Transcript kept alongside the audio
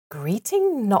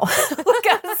Greeting, not. I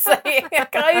can't say it. I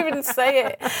can't even say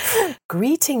it.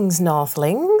 Greetings,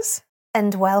 Northlings.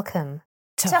 And welcome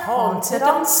to Haunted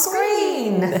on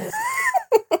Screen.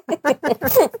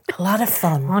 A lot of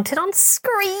fun. Haunted on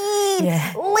Screen.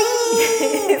 Yeah.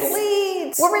 Leeds.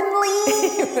 Leeds. We're in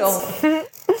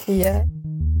Leeds. Yeah.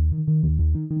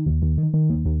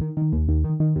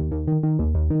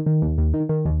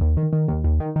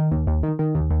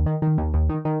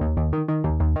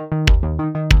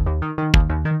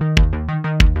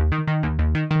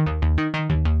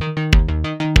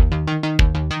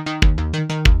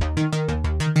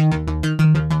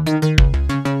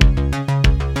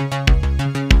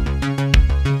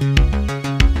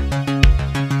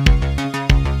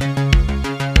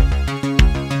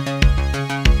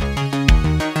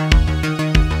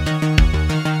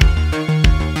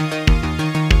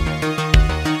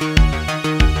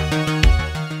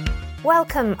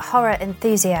 Welcome, horror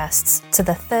enthusiasts, to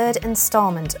the third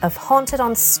instalment of Haunted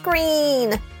on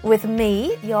Screen with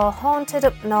me, your Haunted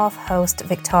Up North host,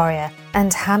 Victoria,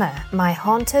 and Hannah, my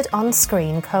Haunted on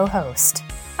Screen co-host.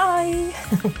 Hi.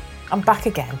 I'm back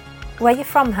again. Where are you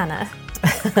from, Hannah?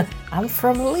 I'm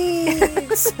from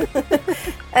Leeds.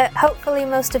 Hopefully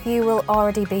most of you will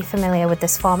already be familiar with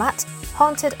this format.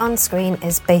 Haunted on Screen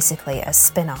is basically a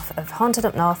spin-off of Haunted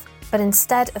Up North, but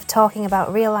instead of talking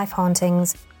about real-life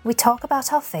hauntings, we talk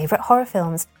about our favourite horror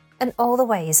films and all the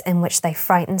ways in which they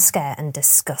frighten, scare and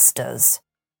disgust us.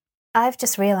 I've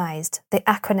just realised the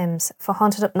acronyms for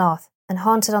Haunted Up North and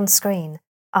Haunted on Screen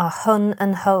are HUN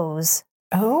and HOS.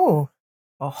 Oh.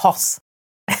 Or HOS.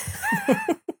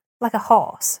 Like a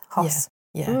horse. HOS.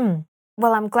 Yeah.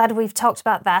 Well, I'm glad we've talked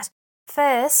about that.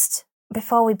 First,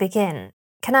 before we begin,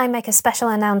 can I make a special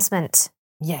announcement?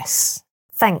 Yes.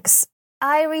 Thanks.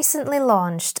 I recently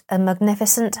launched a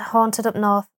magnificent Haunted Up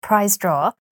North prize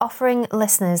draw, offering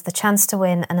listeners the chance to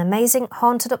win an amazing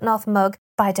Haunted Up North mug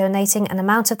by donating an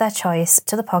amount of their choice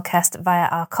to the podcast via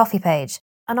our coffee page.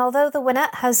 And although the winner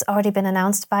has already been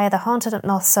announced via the Haunted Up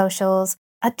North socials,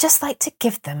 I'd just like to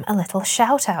give them a little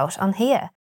shout out on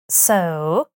here.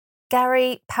 So,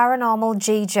 Gary Paranormal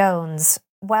G. Jones,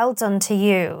 well done to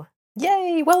you.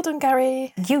 Yay, well done,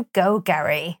 Gary. You go,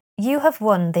 Gary. You have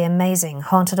won the amazing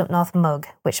Haunted Up North mug,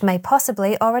 which may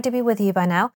possibly already be with you by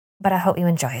now, but I hope you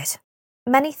enjoy it.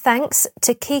 Many thanks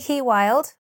to Kiki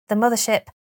Wild, the Mothership,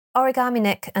 Origami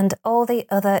Nick, and all the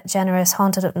other generous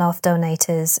Haunted Up North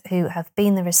donators who have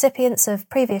been the recipients of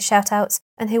previous shoutouts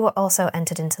and who were also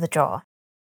entered into the draw.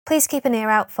 Please keep an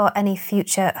ear out for any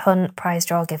future HUN prize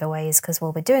draw giveaways because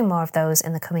we'll be doing more of those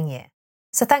in the coming year.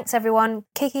 So thanks everyone,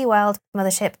 Kiki Wild,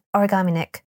 Mothership, Origami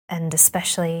Nick, and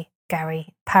especially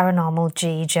Gary Paranormal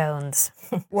G. Jones.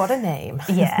 What a name.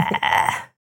 Yeah.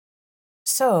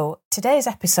 So, today's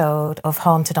episode of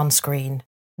Haunted on Screen,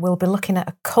 we'll be looking at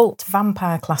a cult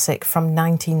vampire classic from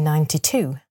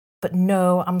 1992. But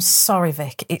no, I'm sorry,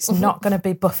 Vic, it's not going to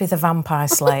be Buffy the Vampire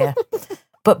Slayer,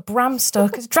 but Bram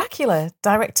Stoker's Dracula,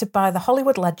 directed by the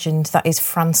Hollywood legend that is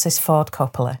Francis Ford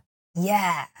Coppola.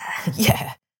 Yeah.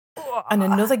 Yeah. And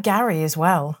another Gary as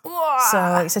well.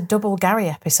 So it's a double Gary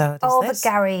episode. All the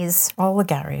Garys. All the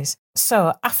Garys.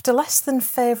 So after less than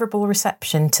favourable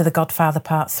reception to The Godfather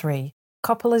Part 3,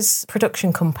 Coppola's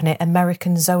production company,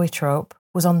 American Zoetrope,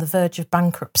 was on the verge of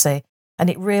bankruptcy and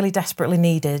it really desperately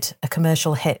needed a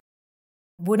commercial hit.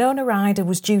 Winona Ryder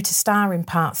was due to star in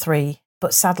Part 3,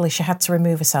 but sadly she had to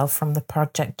remove herself from the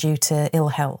project due to ill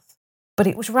health. But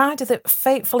it was Ryder that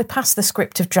fatefully passed the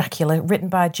script of Dracula, written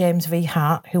by James V.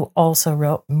 Hart, who also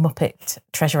wrote Muppet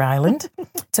Treasure Island,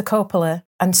 to Coppola,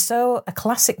 and so a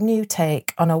classic new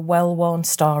take on a well-worn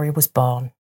story was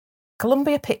born.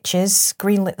 Columbia Pictures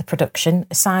greenlit the production,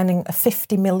 assigning a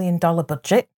 $50 million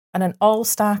budget and an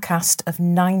all-star cast of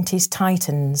 90s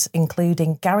titans,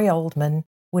 including Gary Oldman,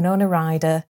 Winona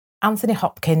Ryder, Anthony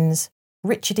Hopkins,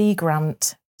 Richard E.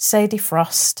 Grant, Sadie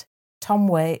Frost, Tom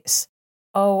Waits.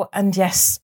 Oh, and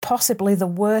yes, possibly the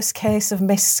worst case of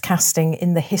miscasting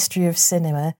in the history of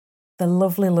cinema, the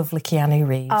lovely, lovely Keanu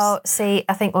Reeves. Oh, see,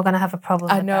 I think we're going to have a problem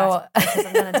I with know. that because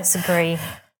I'm going to disagree.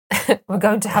 We're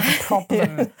going to have a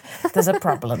problem. There's a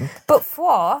problem. But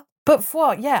for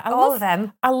Yeah, all of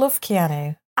them. I love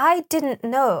Keanu. I didn't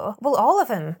know. Well, all of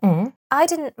them. Mm. I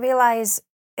didn't realise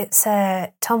it's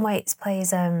Tom Waits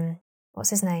plays,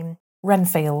 what's his name?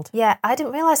 Renfield. Yeah, I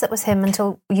didn't realise that was him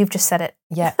until you've just said it.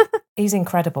 Yeah, he's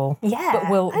incredible. Yeah, but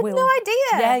I had no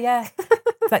idea.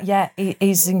 Yeah.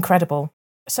 He's incredible.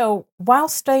 So, while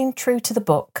staying true to the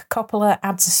book, Coppola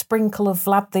adds a sprinkle of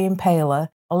Vlad the Impaler,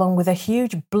 along with a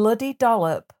huge bloody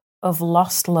dollop of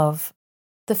lost love.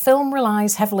 The film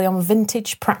relies heavily on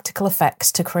vintage practical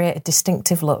effects to create a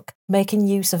distinctive look, making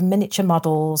use of miniature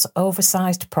models,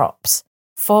 oversized props,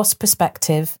 forced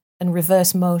perspective, and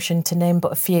reverse motion, to name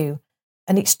but a few.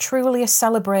 And it's truly a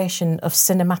celebration of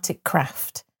cinematic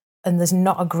craft, and there's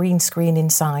not a green screen in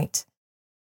sight.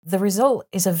 The result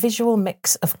is a visual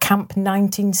mix of camp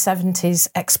 1970s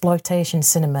exploitation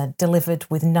cinema delivered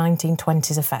with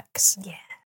 1920s effects. Yeah.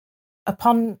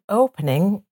 Upon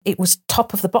opening, it was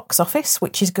top of the box office,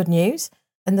 which is good news,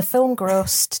 and the film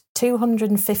grossed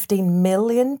 $215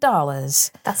 million.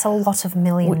 That's a lot of $1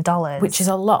 million. Which is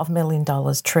a lot of $1 million,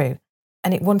 true.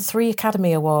 And it won 3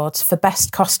 Academy Awards for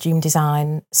Best Costume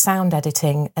Design, Sound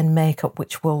Editing and Makeup,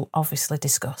 which we'll obviously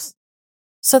discuss.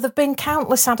 So there have been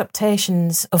countless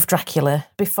adaptations of Dracula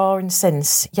before and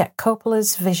since, yet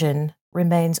Coppola's vision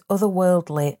remains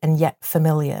otherworldly and yet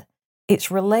familiar. Its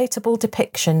relatable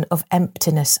depiction of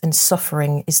emptiness and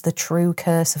suffering is the true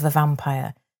curse of a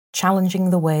vampire,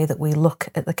 challenging the way that we look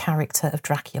at the character of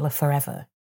Dracula forever.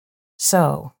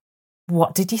 So,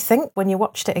 what did you think when you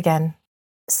watched it again?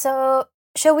 So,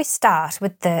 shall we start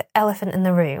with the elephant in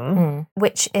the room,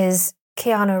 which is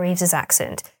Keanu Reeves'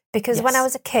 accent? Because when I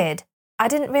was a kid, I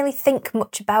didn't really think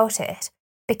much about it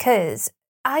because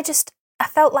I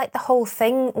felt like the whole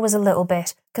thing was a little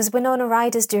bit, because Winona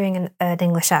Ryder's doing an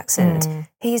English accent,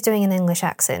 he's doing an English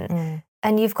accent,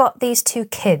 and you've got these 2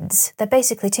 kids, they're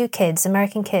basically 2 kids,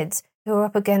 American kids, who are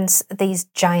up against these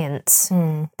giants.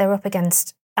 They're up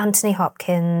against Anthony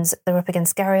Hopkins, they're up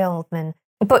against Gary Oldman,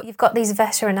 but you've got these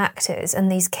veteran actors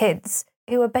and these kids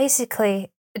who are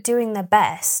basically doing their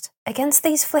best against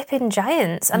these flipping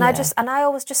giants, and I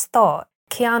always just thought,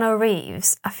 Keanu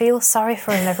Reeves, I feel sorry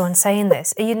for him, everyone saying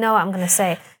this. You know what I'm going to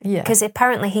say. Because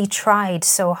apparently he tried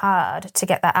so hard to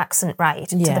get that accent right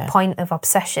to the point of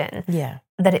obsession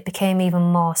that it became even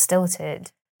more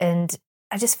stilted. And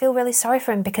I just feel really sorry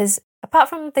for him because apart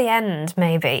from the end,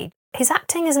 maybe, his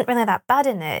acting isn't really that bad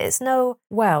in it. It's no...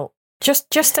 Well,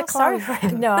 just to clarify...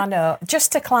 No, I know.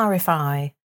 Just to clarify,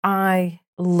 I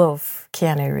love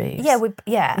Keanu Reeves.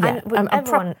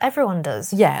 Everyone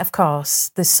does. Yeah, of course.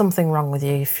 There's something wrong with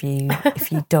you if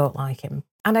you don't like him.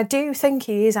 And I do think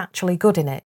he is actually good in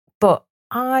it. But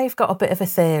I've got a bit of a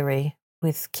theory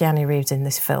with Keanu Reeves in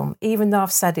this film, even though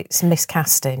I've said it's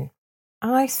miscasting.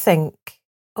 I think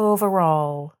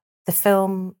overall the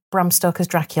film Bram Stoker's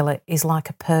Dracula is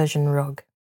like a Persian rug.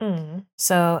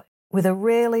 So with a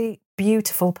really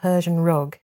beautiful Persian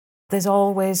rug, there's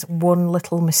always one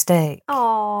little mistake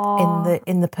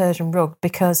in the Persian rug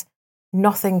because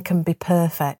nothing can be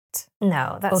perfect.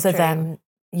 No, that's other true.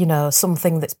 than,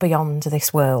 something that's beyond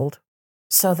this world.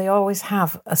 So they always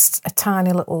have a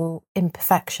tiny little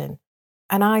imperfection.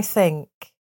 And I think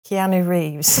Keanu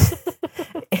Reeves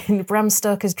in Bram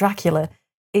Stoker's Dracula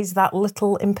is that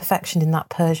little imperfection in that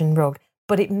Persian rug.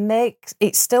 But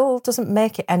it still doesn't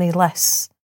make it any less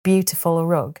beautiful a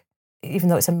rug, even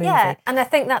though it's a movie. Yeah, and I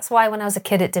think that's why when I was a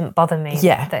kid it didn't bother me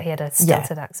that he had a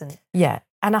stilted accent. Yeah,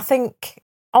 and I think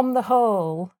on the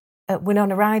whole,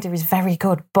 Winona Ryder is very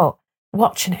good, but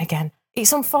watching it again,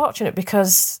 it's unfortunate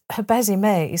because her busy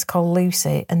mate is called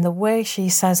Lucy, and the way she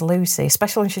says Lucy,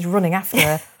 especially when she's running after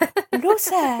her,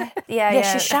 Lucy! Yeah,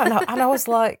 she's shouting out, and I was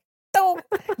like, oh,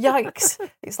 yikes.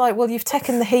 It's like, well, you've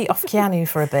taken the heat off Keanu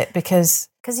for a bit because...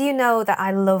 Because you know that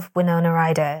I love Winona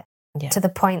Ryder to the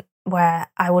point where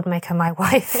I would make her my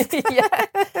wife.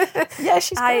 Yeah,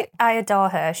 she's great. I adore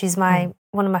her. She's one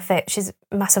of my favorites. She's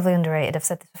massively underrated. I've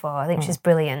said this before. I think she's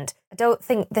brilliant. I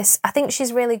think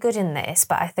she's really good in this,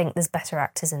 but I think there's better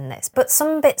actors in this. But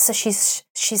some bits are she's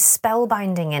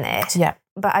spellbinding in it. Yeah.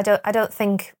 But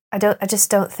I just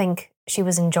don't think she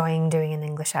was enjoying doing an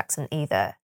English accent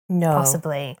either. No.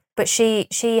 Possibly. But she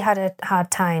had a hard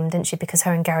time, didn't she? Because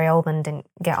her and Gary Oldman didn't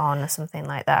get on or something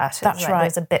like that. That's right.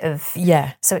 There's a bit of...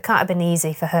 Yeah. So it can't have been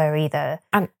easy for her either.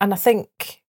 And I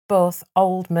think both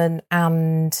Oldman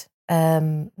and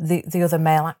the other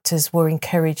male actors were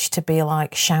encouraged to be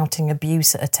like shouting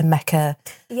abuse at her to make her,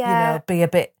 be a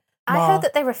bit more... I heard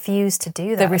that they refused to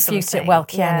do that. They refused it. Well,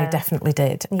 Keanu definitely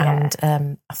did. Yeah.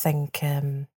 And I think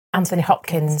Anthony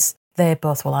Hopkins, they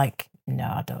both were like,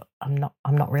 no, I'm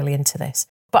not really into this.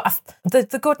 But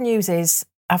the good news is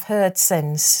I've heard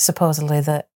since supposedly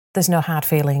that there's no hard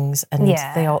feelings and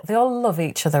they all love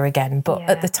each other again. But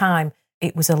at the time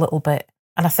it was a little bit,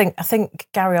 and I think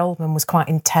Gary Oldman was quite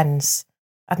intense.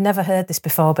 I'd never heard this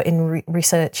before, but in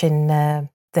researching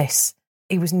this,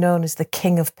 he was known as the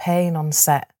King of Pain on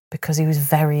set because he was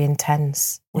very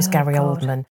intense. Was Gary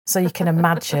Oldman? So you can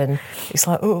imagine, it's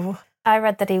like, oh. I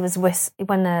read that he was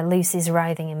when Lucy's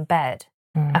writhing in bed.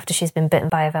 after she's been bitten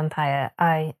by a vampire,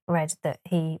 I read that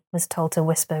he was told to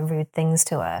whisper rude things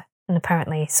to her. And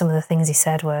apparently some of the things he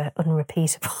said were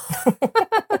unrepeatable.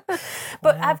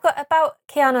 But I've got about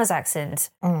Keanu's accent.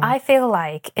 I feel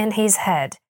like in his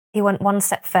head, he went one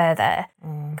step further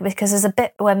because there's a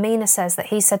bit where Mina says that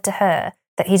he said to her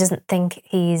that he doesn't think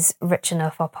he's rich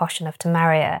enough or posh enough to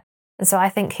marry her. And so I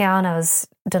think Keanu's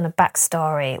done a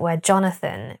backstory where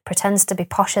Jonathan pretends to be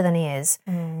posher than he is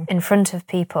in front of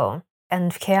people.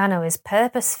 And Keanu is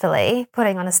purposefully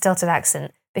putting on a stilted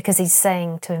accent because he's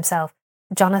saying to himself,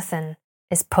 Jonathan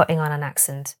is putting on an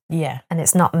accent. Yeah. And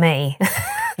it's not me.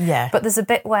 Yeah. But there's a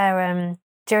bit where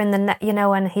during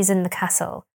when he's in the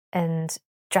castle and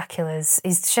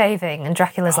he's shaving and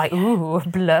Dracula's like, ooh,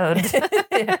 blood.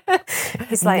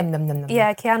 He's like,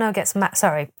 yeah, Keanu gets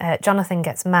mad. Jonathan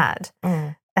gets mad.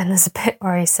 And there's a bit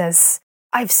where he says,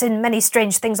 I've seen many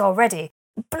strange things already.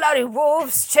 Bloody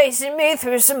wolves chasing me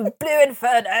through some blue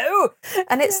inferno.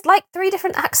 And it's like 3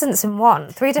 different accents in one,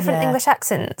 3 different English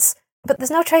accents. But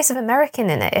there's no trace of American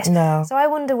in it. No. So I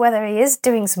wonder whether he is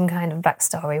doing some kind of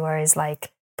backstory where he's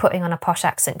like putting on a posh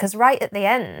accent. Because right at the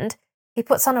end, he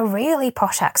puts on a really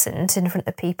posh accent in front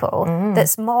of people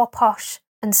that's more posh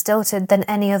and stilted than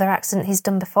any other accent he's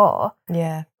done before.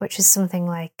 Yeah. Which is something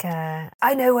like,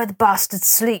 I know where the bastard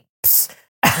sleeps.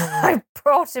 I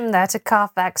brought him there to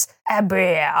Carfax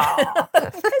Abbey.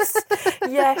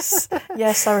 Yes,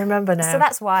 I remember now. So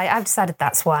that's why. I've decided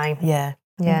that's why. Yeah.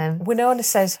 Yeah. Winona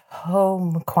says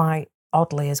home quite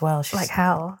oddly as well. She's like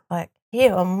how? Like,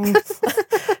 it's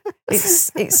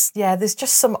there's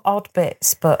just some odd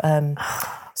bits, but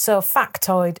so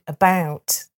factoid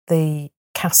about the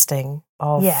casting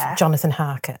of Jonathan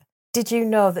Harker. Did you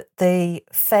know that the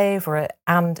favourite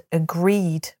and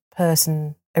agreed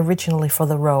person originally for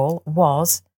the role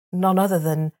was none other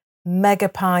than Mega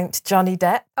Pint Johnny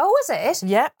Depp? Oh, was it?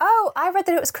 Yeah. Oh, I read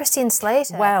that it was Christian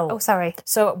Slater. Well, oh, sorry.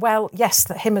 So, yes,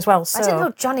 him as well. So, I didn't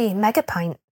know Johnny Mega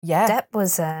Pint Depp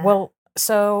was. Well,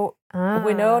 so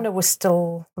Winona was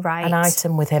still an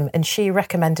item with him, and she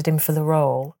recommended him for the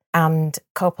role, and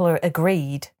Coppola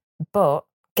agreed. But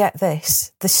get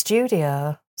this, the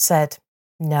studio said,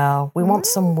 no, we want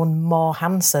someone more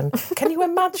handsome. Can you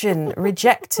imagine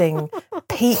rejecting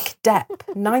peak Depp,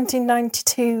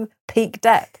 1992 peak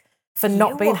Depp, for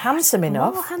not being handsome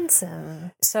enough? More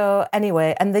handsome. So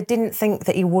anyway, and they didn't think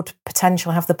that he would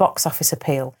potentially have the box office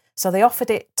appeal. So they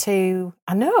offered it to,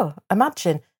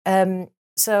 imagine.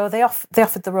 So they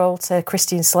offered the role to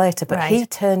Christian Slater, but he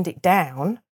turned it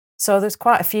down. So there's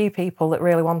quite a few people that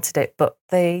really wanted it, but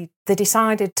they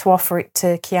decided to offer it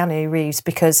to Keanu Reeves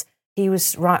because he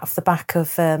was right off the back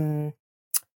of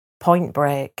Point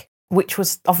Break, which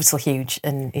was obviously huge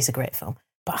and is a great film.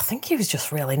 But I think he was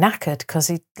just really knackered because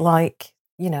he'd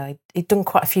done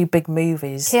quite a few big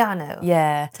movies. Keanu.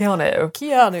 Yeah.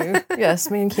 Keanu.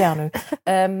 Yes, me and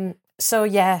Keanu. So,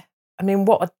 yeah, I mean,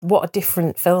 what a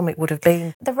different film it would have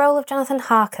been. The role of Jonathan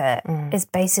Harker is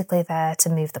basically there to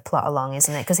move the plot along,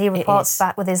 isn't it? Because he reports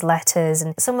back with his letters,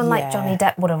 and someone like Johnny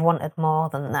Depp would have wanted more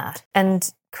than that.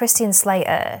 And Christian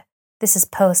Slater, this is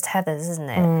post Heathers, isn't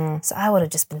it? So I would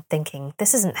have just been thinking,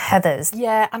 this isn't Heathers.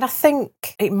 Yeah, and I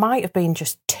think it might have been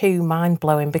just too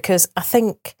mind-blowing because I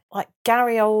think like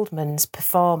Gary Oldman's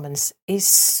performance is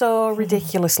so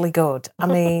ridiculously good. I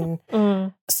mean,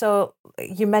 so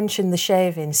you mentioned the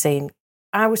shaving scene.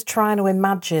 I was trying to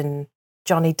imagine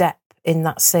Johnny Depp in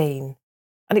that scene,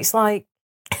 and it's like,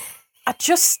 I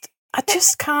just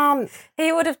can't.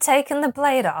 He would have taken the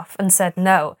blade off and said,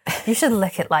 no, you should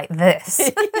lick it like this.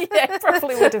 Yeah,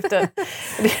 probably would have done.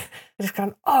 He'd have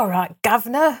gone, all right,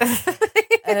 governor.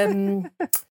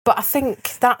 But I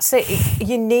think that's it.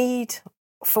 You need,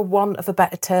 for want of a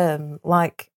better term,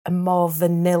 like a more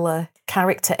vanilla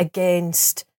character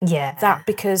against that,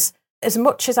 because as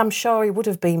much as I'm sure he would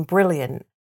have been brilliant,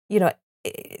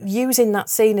 using that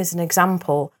scene as an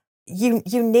example, you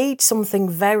need something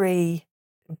very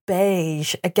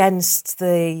beige against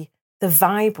the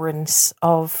vibrance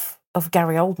of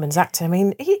Gary Oldman's acting. I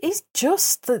mean, he's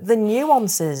just the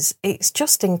nuances. It's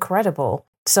just incredible.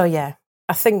 So yeah,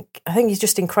 I think he's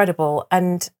just incredible.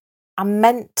 And I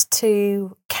meant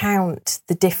to count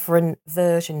the different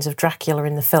versions of Dracula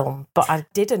in the film, but I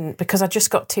didn't because I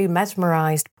just got too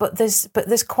mesmerised. But there's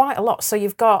quite a lot. So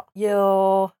you've got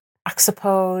your, I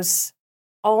suppose,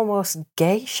 almost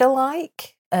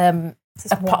geisha-like.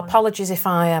 Apologies if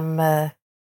I am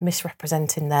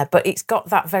misrepresenting there, but it's got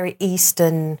that very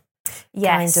Eastern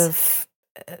kind of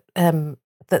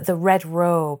the red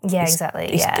robe. Yeah, exactly.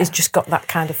 It's just got that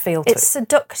kind of feel to it. It's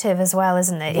seductive as well,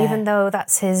 isn't it? Yeah. Even though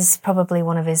that's probably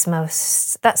one of his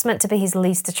most... That's meant to be his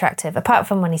least attractive, apart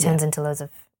from when he turns into loads of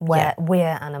weird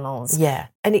animals. Yeah.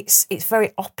 And it's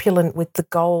very opulent with the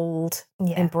gold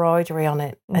embroidery on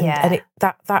it. And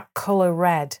that colour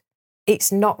red,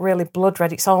 it's not really blood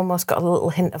red. It's almost got a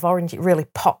little hint of orange. It really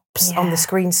pops on the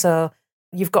screen. So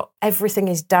you've got everything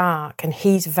is dark and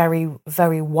he's very,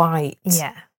 very white.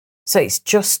 Yeah. So it's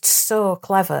just so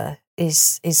clever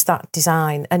is that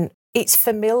design. And it's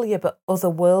familiar but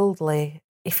otherworldly,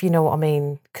 if you know what I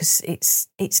mean, because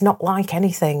it's not like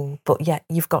anything, but yet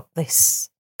you've got this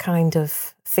kind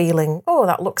of feeling, oh,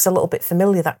 that looks a little bit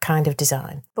familiar, that kind of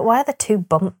design. But why are there 2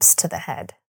 bumps to the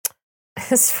head?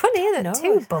 It's funny, isn't it?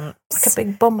 2 bumps. Like a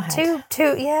big bum head.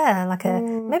 Two, yeah, like a...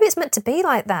 Maybe it's meant to be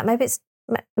like that. Maybe it's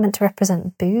meant to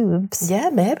represent boobs. Yeah,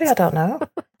 maybe, I don't know.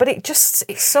 But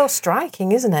it's so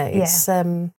striking, isn't it? It's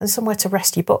and somewhere to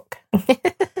rest your book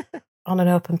on an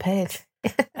open page.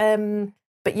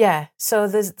 But yeah, so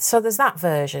there's that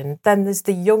version. Then there's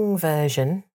the young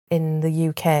version in the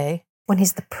UK. When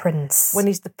he's the prince. My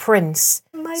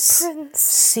prince.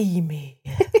 See me.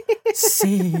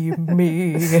 See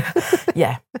me.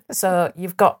 Yeah. So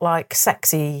you've got like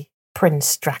sexy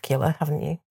Prince Dracula, haven't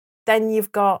you? Then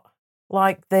you've got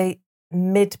like the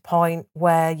midpoint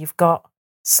where you've got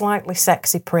slightly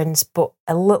sexy prince, but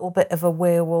a little bit of a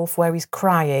werewolf where he's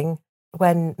crying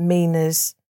when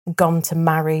Mina's gone to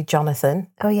marry Jonathan.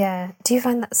 Oh, yeah. Do you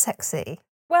find that sexy?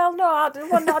 Well, no, I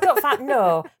don't find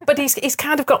no. But he's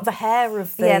kind of got the hair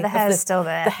of the... Yeah, the hair's still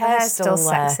there. The hair's still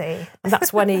there. Sexy. And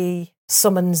that's when he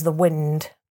summons the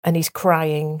wind and he's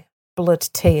crying blood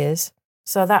tears.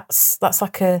 So that's the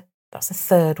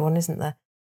third one, isn't there?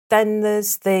 Then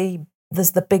there's the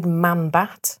big man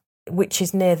bat, which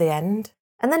is near the end.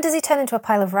 And then does he turn into a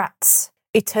pile of rats?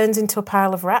 He turns into a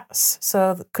pile of rats.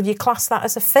 So could you class that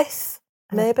as a 5th,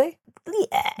 maybe?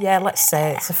 Yeah, let's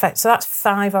say it's a 5th. So that's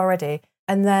 5 already.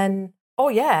 And then,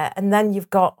 and then you've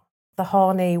got the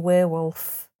horny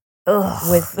werewolf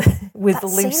with Lucy. That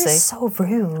scene is so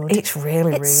rude. It's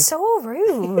really rude. It's so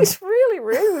rude. It's really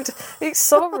rude. It's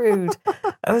so rude.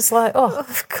 I was like, oh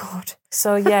God.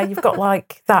 So yeah, you've got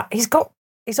like that.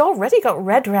 He's already got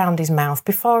red round his mouth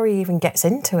before he even gets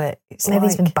into it. Maybe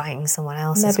he's been biting someone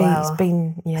else as well.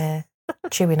 Maybe he's been,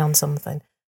 chewing on something.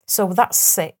 So that's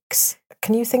 6.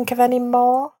 Can you think of any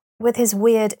more? With his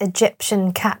weird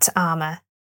Egyptian cat armour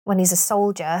when he's a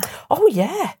soldier. Oh,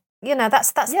 yeah. You know,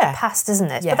 that's the past, isn't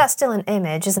it? Yeah. But that's still an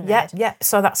image, isn't it? Yeah,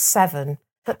 so that's 7.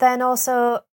 But then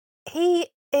also, he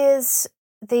is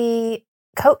the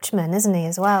coachman, isn't he,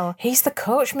 as well? He's the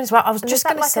coachman as well. I was just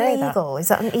going to say that. Is that like an eagle? Is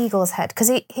that an eagle's head? Because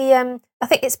he I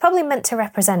think it's probably meant to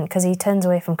represent, because he turns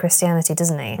away from Christianity,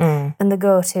 doesn't he? Mm. And the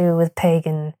go-to with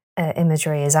pagan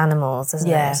imagery is animals, isn't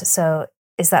it? So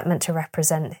is that meant to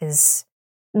represent his...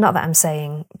 Not that I'm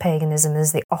saying paganism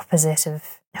is the opposite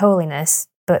of holiness,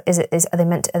 but are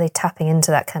they tapping into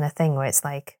that kind of thing where it's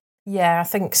like... Yeah, I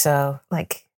think so.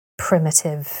 Like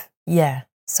primitive... Yeah.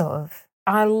 Sort of...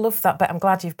 I love that bit. I'm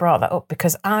glad you've brought that up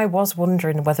because I was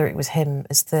wondering whether it was him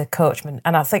as the coachman,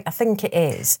 and I think it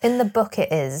is. In the book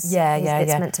it is. Yeah,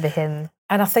 it's meant to be him.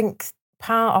 And I think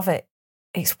part of it,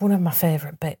 it's one of my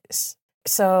favourite bits.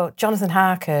 So Jonathan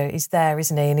Harker is there,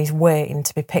 isn't he? And he's waiting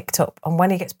to be picked up. And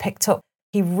when he gets picked up,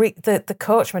 the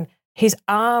coachman, his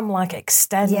arm like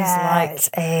extends,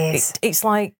 it's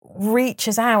like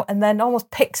reaches out and then almost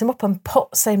picks him up and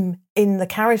puts him in the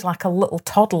carriage like a little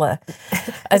toddler.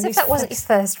 As if that wasn't his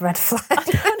first red flag. I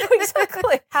don't know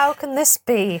exactly. How can this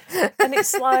be? And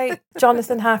it's like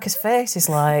Jonathan Harker's face is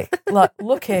like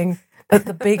looking at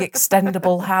the big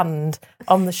extendable hand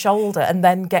on the shoulder and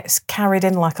then gets carried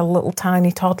in like a little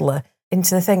tiny toddler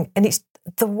into the thing. And it's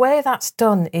the way that's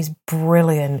done is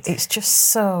brilliant. It's just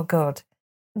so good.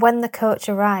 When the coach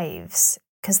arrives,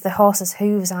 because the horse's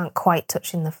hooves aren't quite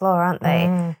touching the floor, aren't they?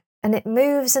 Mm. And it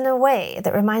moves in a way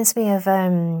that reminds me of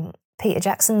Peter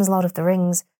Jackson's Lord of the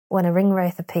Rings, when a ring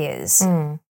wraith appears.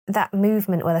 Mm. That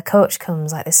movement where the coach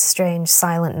comes, like this strange,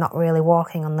 silent, not really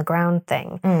walking on the ground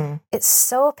thing. Mm. It's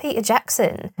so Peter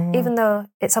Jackson, even though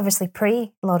it's obviously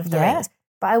pre-Lord of the Rings.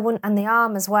 But and the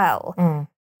arm as well. Mm.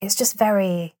 It's just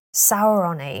very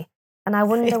Sauron-y. And I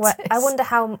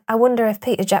wonder if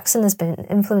Peter Jackson has been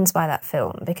influenced by that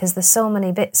film, because there's so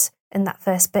many bits in that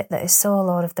first bit that is so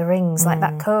Lord of the Rings. Like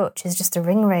that coach is just a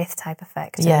ring wraith type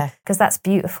effect. Yeah. Because that's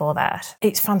beautiful, that.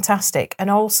 It's fantastic. And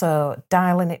also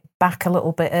dialing it back a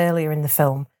little bit earlier in the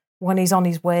film, when he's on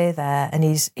his way there and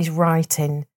he's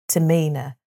writing to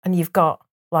Mina, and you've got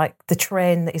like the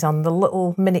train that he's on, the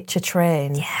little miniature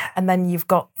train. Yeah. And then you've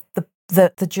got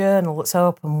the journal that's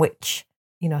open, which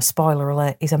spoiler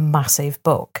alert, is a massive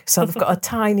book. So they've got a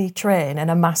tiny train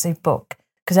and a massive book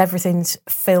because everything's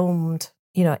filmed,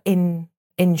 in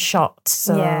shots.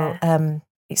 So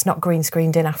it's not green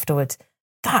screened in afterwards.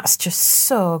 That's just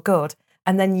so good.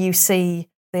 And then you see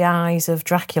the eyes of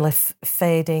Dracula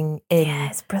fading in. Yeah,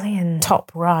 it's brilliant.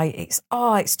 Top right. It's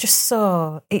just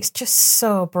so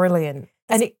brilliant.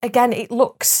 And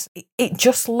it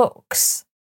just looks,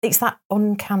 it's that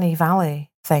uncanny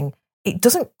valley thing. It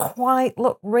doesn't quite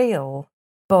look real,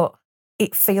 but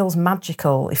it feels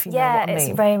magical, if you know what I mean. Yeah,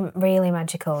 it's very, really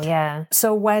magical, yeah.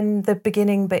 So when the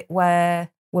beginning bit where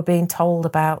we're being told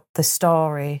about the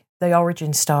story, the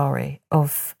origin story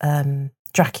of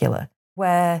Dracula,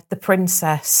 where the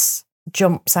princess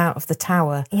jumps out of the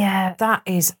tower, that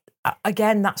is,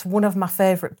 again, that's one of my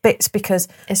favourite bits because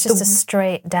it's just a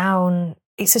straight down.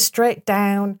 It's a straight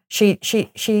down. She,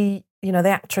 the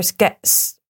actress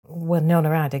gets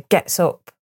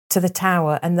up to the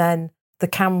tower and then the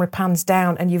camera pans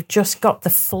down and you've just got the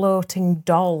floating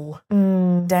doll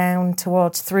down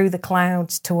through the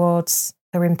clouds towards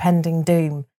her impending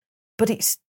doom. But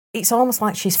it's almost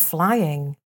like she's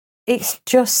flying. It's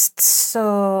just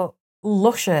so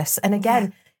luscious. And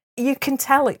again, you can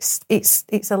tell it's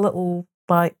a little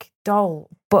like doll,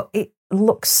 but it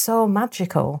looks so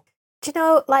magical. Do you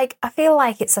know, like, I feel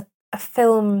like it's a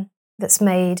film that's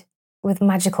made with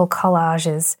magical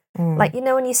collages. Like,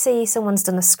 when you see someone's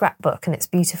done a scrapbook and it's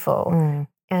beautiful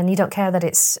and you don't care that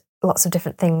it's lots of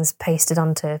different things pasted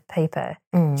onto paper.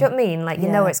 Do you know what I mean? Like, you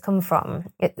know where it's come from,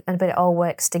 but it all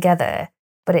works together.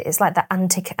 But it's like that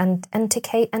antiquated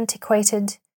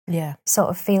sort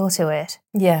of feel to it.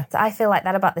 Yeah. So I feel like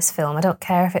that about this film. I don't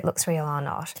care if it looks real or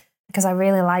not. Because I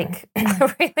really like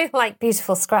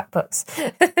beautiful scrapbooks.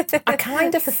 I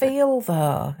kind of feel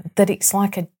though that it's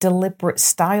like a deliberate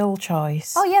style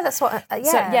choice. Oh yeah, that's what.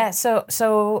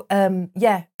 So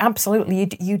absolutely.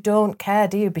 You don't care,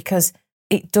 do you? Because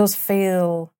it does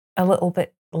feel a little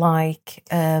bit like.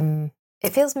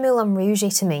 It feels Moulin Rouge-y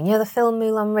to me. The film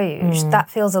Moulin Rouge. That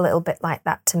feels a little bit like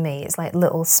that to me. It's like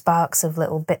little sparks of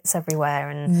little bits everywhere,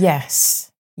 and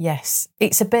yes,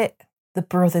 it's a bit the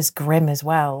Brothers Grimm as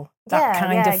well. That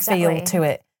kind of feel to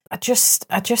it. I just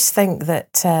think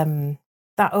that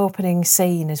that opening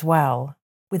scene as well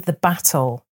with the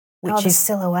battle, which is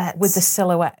silhouettes. With the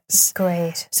silhouettes,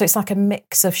 great. So it's like a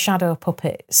mix of shadow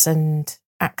puppets and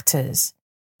actors.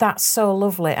 That's so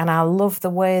lovely, and I love the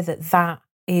way that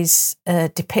is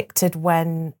depicted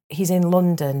when he's in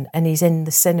London and he's in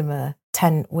the cinema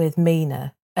tent with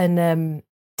Mina, and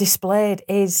displayed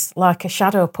is like a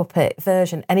shadow puppet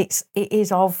version, and it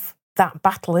is of that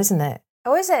battle, isn't it?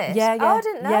 Oh, is it? Yeah. Oh, I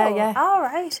didn't know. Yeah. Oh,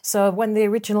 right. So when they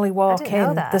originally walk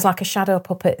in, there's like a shadow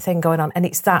puppet thing going on, and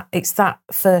it's that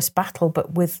first battle,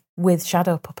 but with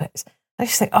shadow puppets. I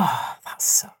just think, oh, that's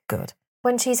so good.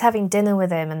 When she's having dinner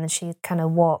with him and then she kind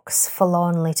of walks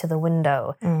forlornly to the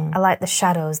window, I like the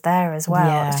shadows there as well.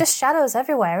 Yeah. It's just shadows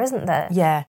everywhere, isn't there?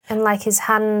 Yeah. And like his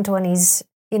hand when he's,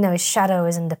 his shadow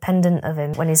is independent of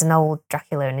him when he's an old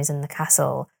Dracula and he's in the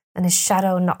castle. And his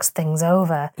shadow knocks things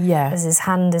over as his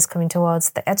hand is coming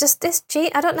towards I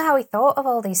don't know how he thought of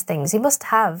all these things. He must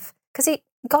have, because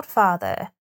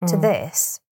Godfather to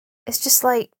this, it's just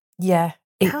like,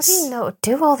 how do you know to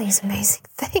do all these amazing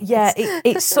things? Yeah,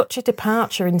 it's such a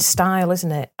departure in style,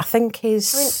 isn't it? I think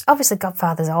obviously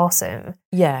Godfather's awesome.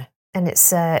 Yeah. And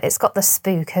it's got the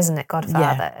spook, hasn't it,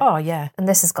 Godfather? Yeah. Oh, yeah. And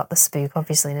this has got the spook,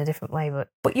 obviously, in a different way.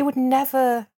 But you would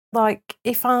never, like,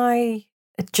 if I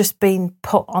had just been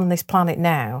put on this planet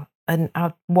now and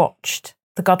I'd watched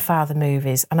the Godfather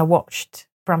movies and I watched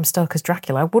Bram Stoker's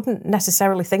Dracula, I wouldn't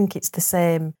necessarily think it's the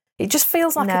same. It just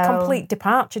feels like a complete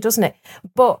departure, doesn't it?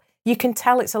 But you can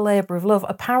tell it's a labour of love.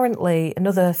 Apparently,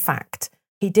 another fact,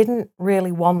 he didn't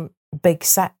really want big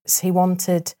sets. He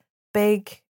wanted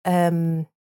big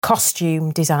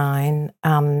costume design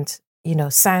and,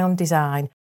 sound design,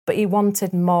 but he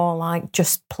wanted more like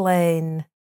just plain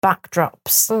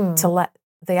backdrops to let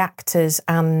the actors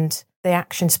and the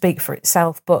action speak for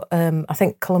itself. But I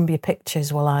think Columbia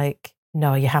Pictures were like,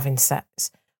 no, you're having sets.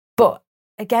 But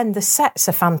again, the sets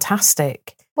are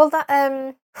fantastic. Well,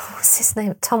 that what's his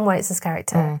name? Tom Waits'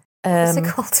 character. What's it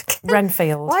called again?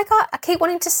 Renfield. Why can't I keep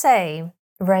wanting to say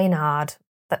Reynard,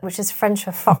 which is French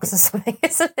for fox or something,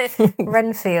 isn't it?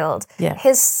 Renfield. Yeah.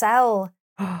 His cell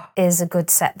is a good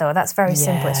set, though. That's very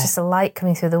simple. It's just a light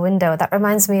coming through the window. That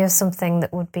reminds me of something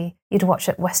that would be you'd watch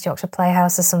at West Yorkshire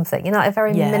Playhouse or something. A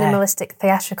very minimalistic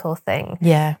theatrical thing.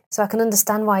 Yeah. So I can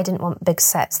understand why he didn't want big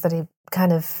sets. That he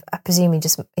kind of, I presume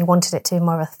he wanted it to be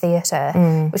more of a theatre,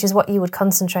 which is what you would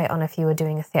concentrate on if you were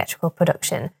doing a theatrical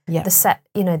production. Yeah. The set,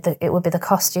 it would be the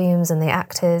costumes and the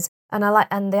actors. And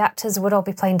and the actors would all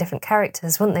be playing different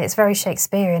characters, wouldn't they? It's very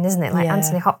Shakespearean, isn't it? Like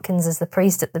Anthony Hopkins is the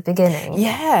priest at the beginning.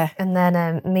 Yeah. And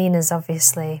then Mina's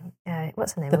obviously,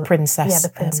 what's her name? The princess. Yeah,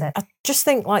 the princess. I just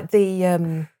think like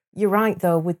you're right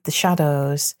though, with the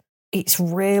shadows, it's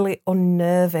really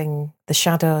unnerving, the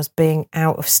shadows being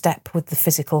out of step with the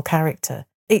physical character.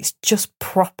 It's just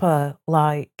proper,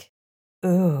 like,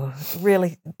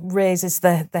 really raises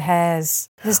the hairs.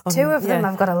 There's two of them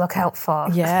I've got to look out for.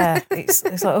 Yeah, it's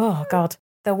like, oh, God.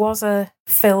 There was a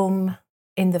film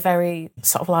in the very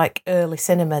sort of like early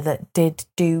cinema that did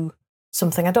do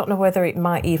something. I don't know whether it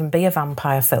might even be a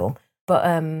vampire film, but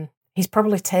he's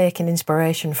probably taken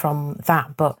inspiration from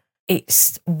that, but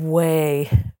it's way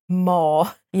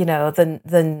more, than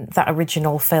that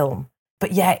original film.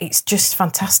 But yeah, it's just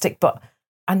fantastic. But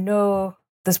I know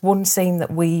there's one scene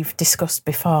that we've discussed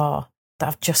before that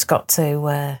I've just got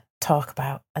to talk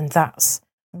about, and that's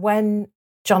when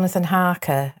Jonathan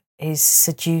Harker is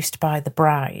seduced by the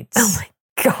brides. Oh my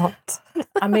God.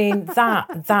 I mean,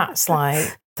 that's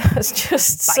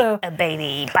just bite a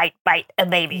baby, bite a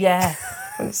baby. Yeah.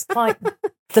 It's like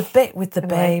the bit with the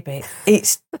baby.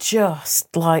 It's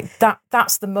just like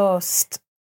that's the most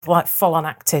like full on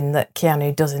acting that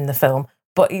Keanu does in the film.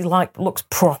 But he like looks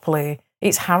properly.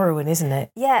 It's harrowing, isn't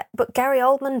it? Yeah, but Gary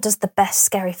Oldman does the best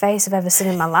scary face I've ever seen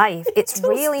in my life. It's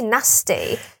really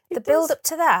nasty. The build up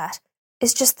to that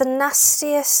is just the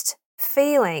nastiest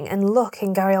feeling and look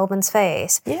in Gary Oldman's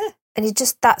face. Yeah. And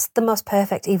that's the most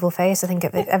perfect evil face I think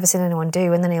I've ever seen anyone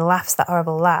do. And then he laughs that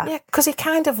horrible laugh. Yeah, because he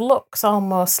kind of looks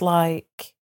almost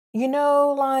like,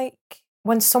 like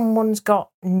when someone's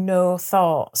got no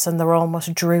thoughts and they're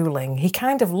almost drooling. He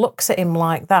kind of looks at him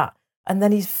like that. And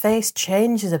then his face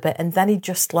changes a bit, and then he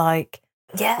just like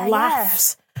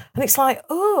laughs, and it's like,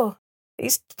 oh,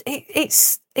 it's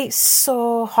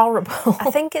so horrible. I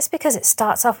think it's because it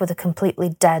starts off with a completely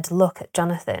dead look at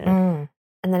Jonathan,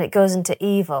 and then it goes into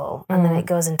evil, and then it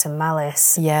goes into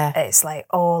malice. Yeah, it's like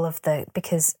all of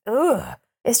because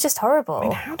it's just horrible. I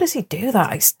mean, how does he do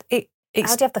that?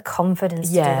 How do you have the confidence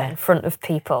to do that in front of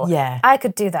people? Yeah. I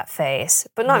could do that face,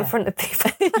 but not in front of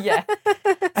people. Yeah.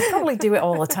 I probably do it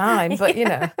all the time, but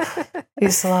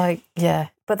it's like, yeah.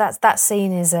 But that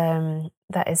scene is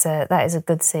that is a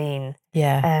good scene.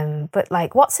 Yeah. But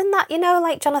like what's in that,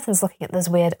 like Jonathan's looking at those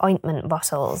weird ointment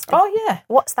bottles. Oh yeah.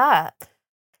 What's that?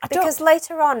 Because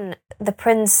later on the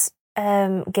prince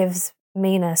gives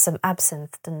Mina some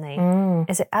absinthe, doesn't he?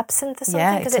 Is it absinthe or something?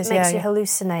 Yeah, because it makes you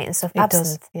hallucinate and stuff.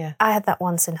 Absinthe. Does, yeah. I had that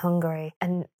once in Hungary,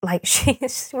 and like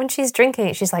when she's drinking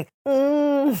it, she's like,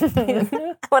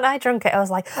 When I drank it, I was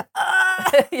like, So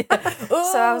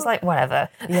I was like, whatever.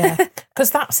 Yeah, because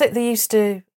that's it. They used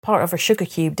to part of a sugar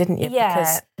cube, didn't you?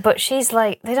 Yeah, but she's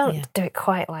like, they don't do it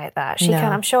quite like that.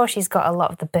 I'm sure she's got a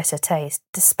lot of the bitter taste,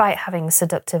 despite having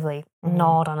seductively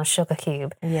gnawed on a sugar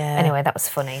cube. Yeah. Anyway, that was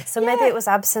funny. So maybe it was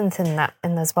absinthe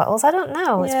in those bottles. I don't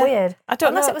know. It's weird. I don't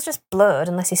unless know. It was just blood,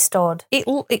 unless he stored.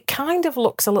 It kind of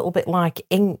looks a little bit like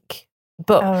ink,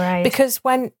 but right. because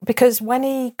when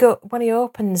he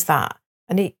opens that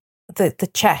and the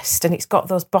chest and it's got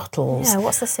those bottles. Yeah,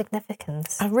 what's the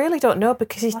significance? I really don't know,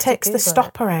 because he takes the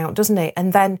stopper out, doesn't he?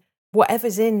 And then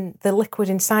whatever's in the liquid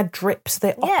inside drips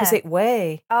the opposite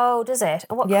way. Oh, does it?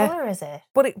 And what colour is it?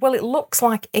 Well, it looks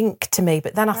like ink to me,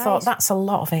 but then I thought that's a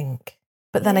lot of ink.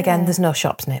 But then again, there's no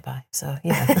shops nearby, so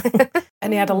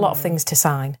and he had a lot of things to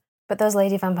sign. But those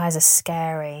lady vampires are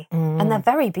scary, and they're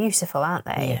very beautiful, aren't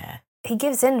they? Yeah. He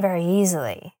gives in very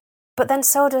easily. But then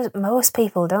so do most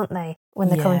people, don't they? When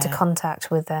they come into contact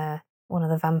with one of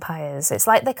the vampires. It's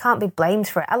like they can't be blamed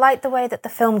for it. I like the way that the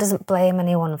film doesn't blame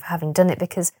anyone for having done it,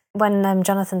 because when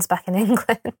Jonathan's back in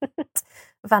England,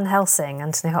 Van Helsing,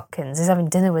 Anthony Hopkins, is having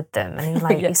dinner with them,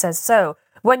 and he says, so,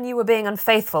 when you were being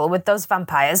unfaithful with those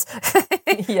vampires,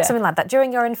 something like that,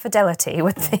 during your infidelity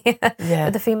with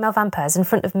the female vampires in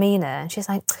front of Mina, and she's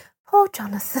like, poor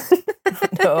Jonathan.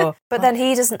 No. But then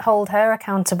he doesn't hold her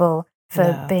accountable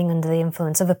for being under the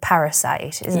influence of a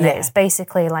parasite, isn't it? It's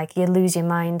basically like you lose your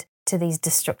mind to these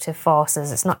destructive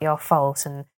forces. It's not your fault.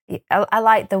 And I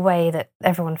like the way that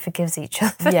everyone forgives each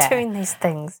other for doing these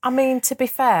things. I mean, to be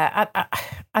fair,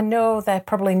 I know they're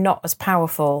probably not as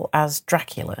powerful as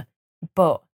Dracula,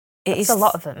 but it's a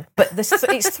lot of them. But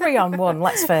it's 3 on 1,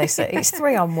 let's face it. It's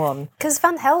 3 on 1. Because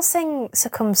Van Helsing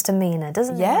succumbs to Mina,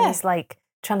 doesn't he? Yeah. He's like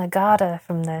trying to guard her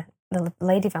from the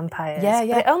lady vampires. Yeah.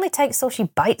 But it only takes till she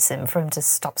bites him for him to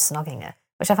stop snogging her,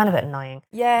 which I find a bit annoying.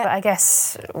 Yeah. But I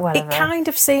guess, whatever. It kind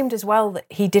of seemed as well that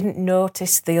he didn't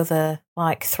notice the other,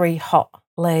 3 hot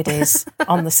ladies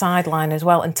on the sideline as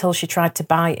well, until she tried to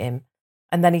bite him.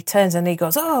 And then he turns and he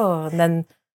goes, oh, and then,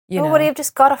 You Or know, would he have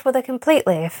just got off with her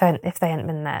completely if they hadn't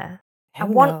been there? who I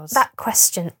want knows? that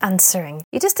question answering.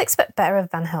 You just expect better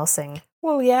of Van Helsing.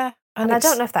 Well, yeah. And I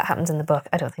don't know if that happens in the book.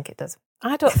 I don't think it does.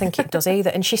 I don't think it does either.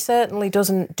 And she certainly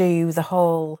doesn't do the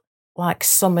whole, like,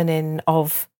 summoning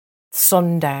of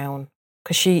sundown.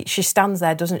 Because she stands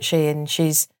there, doesn't she? And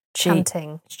she's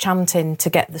chanting to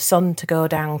get the sun to go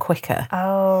down quicker.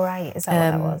 Oh, right. Is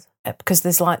that what that was? Because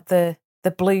there's, like, the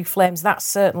blue flames. That's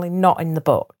certainly not in the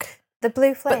book. The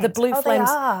blue flames? But the blue flames...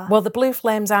 They are. Well, the blue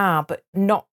flames are, but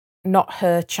not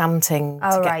her chanting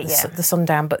to get the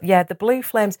sundown. But, yeah, the blue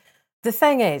flames... The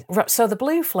thing is, so the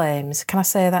blue flames, can I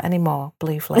say that anymore?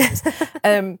 Blue flames.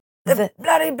 The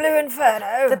bloody blue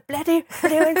inferno. The bloody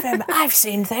blue inferno. I've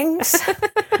seen things.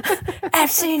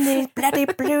 I've seen the bloody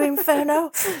blue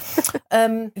inferno.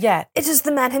 Yeah. It is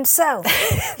the man himself.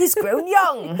 He's grown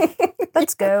young.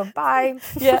 Let's go. Bye.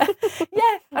 Yeah.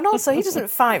 Yeah. And also, he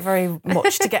doesn't fight very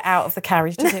much to get out of the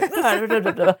carriage, does he?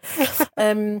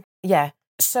 Yeah.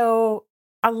 So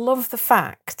I love the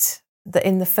fact that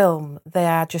in the film, they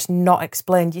are just not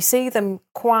explained. You see them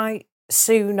quite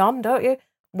soon on, don't you?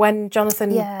 When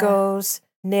Jonathan goes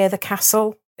near the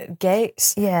castle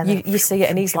gates, you see it,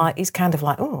 and he's kind of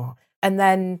like, oh. And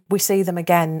then we see them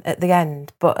again at the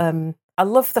end. But I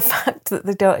love the fact that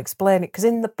they don't explain it, because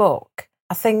in the book,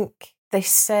 I think they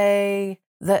say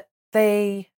that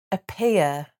they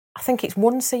appear, I think it's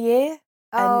once a year.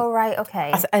 Oh, right,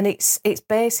 okay. And it's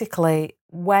basically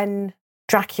when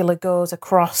Dracula goes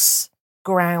across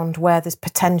ground where there's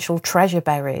potential treasure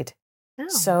buried. Oh.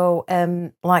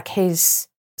 So, like his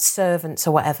servants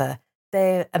or whatever,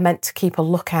 they are meant to keep a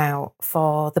lookout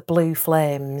for the blue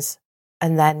flames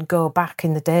and then go back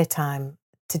in the daytime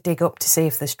to dig up to see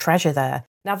if there's treasure there.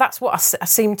 Now, that's what I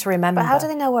seem to remember. But how do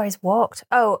they know where he's walked?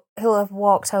 Oh, he'll have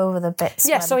walked over the bits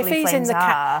where so the if blue he's flames in the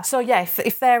are. So, yeah,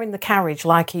 if they're in the carriage,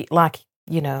 like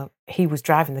you know, he was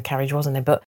driving the carriage, wasn't he?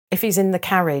 But if he's in the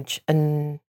carriage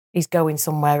and he's going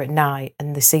somewhere at night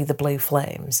and they see the blue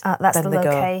flames. That's the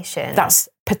location. That's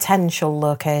potential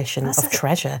location of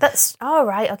treasure. That's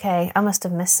right. Okay, I must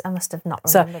have not remembered.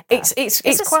 So that. It's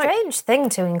a quite strange thing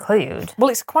to include. Well,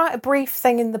 it's quite a brief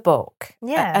thing in the book.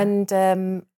 Yeah, and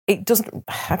it doesn't.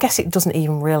 I guess it doesn't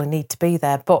even really need to be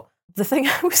there. But the thing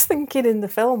I was thinking in the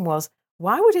film was,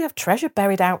 why would he have treasure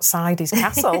buried outside his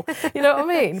castle? You know what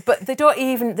I mean? But they don't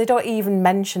even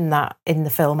mention that in the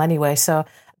film anyway. So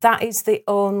that is the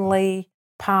only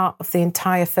part of the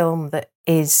entire film that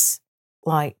is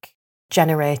like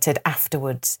generated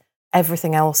afterwards.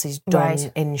 Everything else is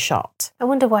done in shot. I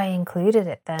wonder why he included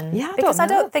it then. Yeah, because I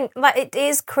don't think it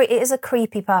is a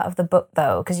creepy part of the book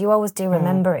though, because you always do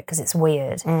remember it because it's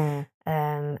weird.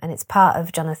 And it's part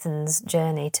of Jonathan's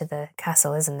journey to the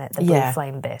castle, isn't it? The blue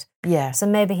flame bit. Yeah. So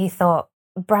maybe he thought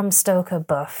Bram Stoker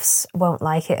buffs won't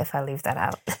like it if I leave that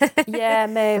out. Yeah,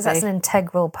 maybe. Because that's an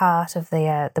integral part of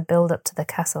the build up to the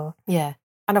castle. Yeah.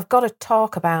 And I've got to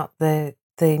talk about the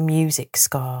music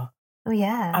score. Oh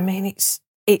yeah. I mean,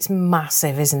 it's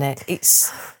massive, isn't it?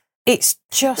 It's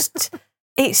just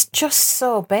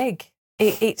so big.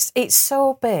 It's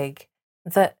so big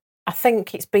that I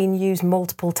think it's been used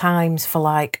multiple times for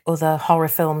like other horror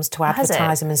films to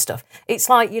advertise them and stuff. It's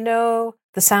like, you know,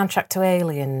 the soundtrack to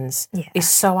Aliens is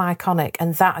so iconic,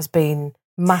 and that has been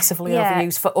massively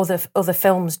overused for other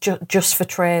films just for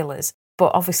trailers.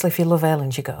 But obviously, if you love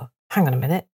Aliens, you go, hang on a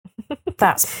minute,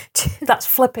 that's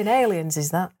flipping Aliens,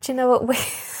 is that? Do you know what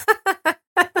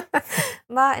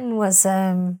Martin was?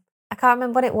 I can't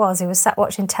remember what it was. He was sat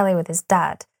watching telly with his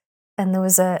dad, and there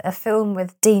was a film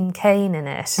with Dean Cain in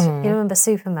it. You remember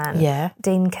Superman? Yeah,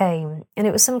 Dean Cain, and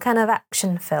it was some kind of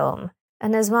action film.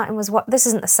 And as Martin was, this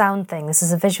isn't a sound thing, this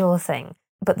is a visual thing.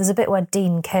 But there's a bit where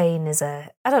Dean Cain is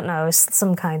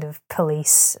some kind of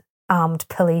armed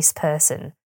police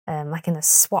person, like in a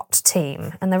SWAT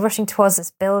team. And they're rushing towards this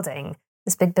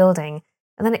big building.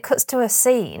 And then it cuts to a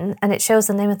scene and it shows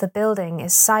the name of the building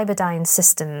is Cyberdyne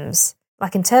Systems,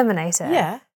 like in Terminator.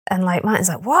 Yeah. And like Martin's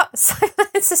like, what?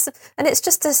 Cyberdyne Systems? And it's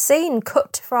just a scene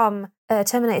cut from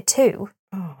Terminator 2.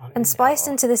 And spliced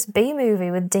into this B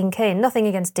movie with Dean Cain. Nothing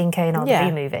against Dean Cain or the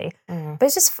B movie. But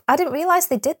it's just, I didn't realise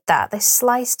they did that. They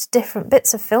sliced different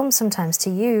bits of film sometimes to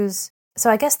use. So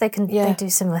I guess they do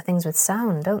similar things with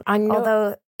sound, don't they?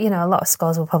 Although, you know, a lot of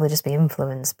scores will probably just be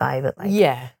influenced by, but like...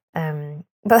 Yeah. But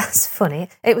that's funny.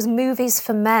 It was Movies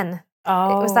for Men.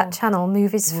 Oh. It was that channel,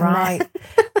 Movies for Men.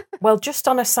 Well, just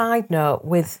on a side note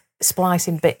with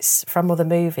splicing bits from other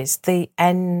movies, the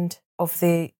end of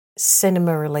the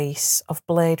cinema release of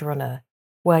Blade Runner,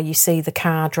 where you see the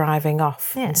car driving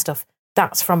off and stuff,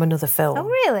 that's from another film. Oh,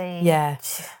 really? Yeah.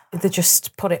 They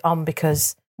just put it on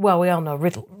because, well, we all know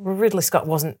Ridley Scott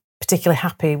wasn't particularly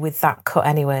happy with that cut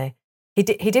anyway. He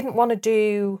didn't want to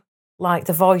do like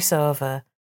the voiceover,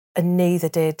 and neither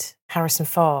did Harrison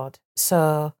Ford.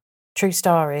 So, true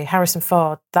story, Harrison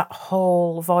Ford, that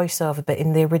whole voiceover bit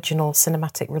in the original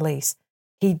cinematic release,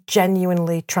 he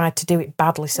genuinely tried to do it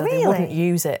badly so they wouldn't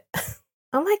use it.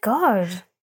 Oh my God.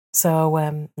 So,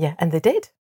 and they did.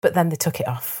 But then they took it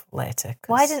off later.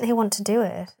 Why didn't he want to do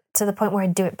it? To the point where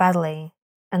he'd do it badly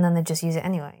and then they'd just use it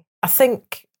anyway? I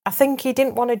think he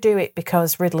didn't want to do it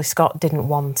because Ridley Scott didn't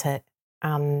want it.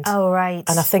 And right.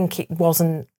 And I think it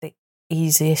wasn't the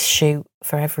easiest shoot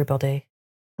for everybody.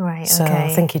 Right, so okay. I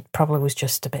think he probably was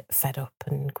just a bit fed up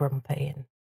and grumpy.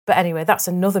 But anyway, that's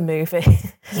another movie.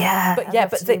 Yeah, but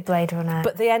the Blade Runner.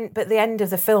 But the end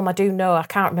of the film, I do know. I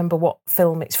can't remember what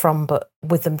film it's from, but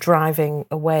with them driving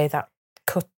away, that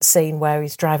cut scene where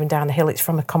he's driving down a hill, it's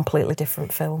from a completely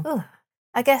different film. Ooh.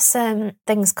 I guess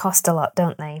things cost a lot,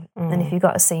 don't they? And if you've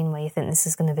got a scene where you think this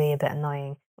is going to be a bit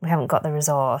annoying, we haven't got the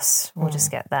resource, we'll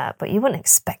just get that. But you wouldn't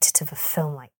expect it of a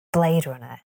film like Blade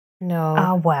Runner. No.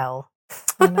 Ah, well.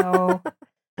 I know.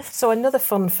 So another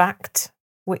fun fact,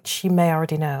 which you may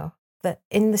already know, that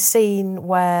in the scene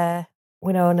where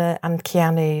Winona and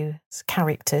Keanu's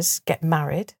characters get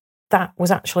married, that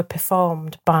was actually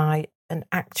performed by an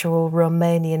actual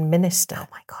Romanian minister. Oh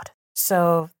my God.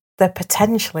 So they're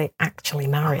potentially actually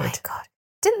married. Oh my God.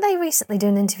 Didn't they recently do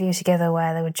an interview together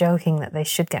where they were joking that they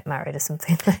should get married or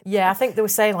something? Yeah, I think they were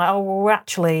saying like, oh, well, we're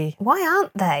actually... Why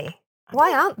aren't they?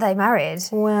 Why aren't they married?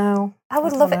 Well, I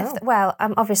would love it if...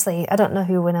 obviously, I don't know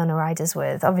who Winona Ryder's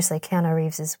with. Obviously, Keanu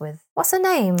Reeves is with... What's her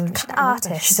name? She's an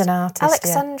artist. She's an artist,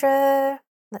 Alexandra... Yeah.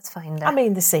 Let's find her. I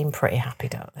mean, they seem pretty happy,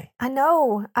 don't they? I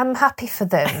know. I'm happy for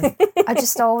them. I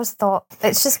just always thought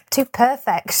it's just too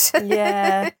perfect.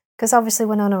 Yeah. Because obviously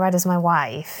Winona Ryder's my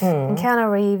wife. And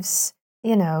Keanu Reeves,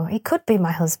 he could be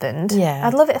my husband. Yeah.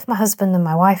 I'd love it if my husband and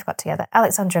my wife got together.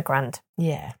 Alexandra Grant.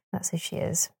 Yeah. That's who she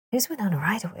is. Who's Winona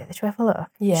Ryder with? Did you have a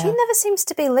look? Yeah. She never seems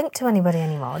to be linked to anybody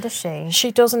anymore, does she?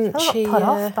 She doesn't. She put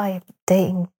off by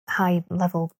dating high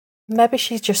level. Maybe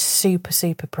she's just super,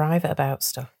 super private about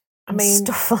stuff. I mean,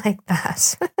 stuff like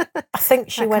that. I think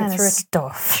she went through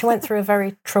stuff. She went through a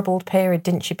very troubled period,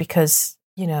 didn't she? Because,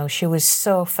 she was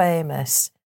so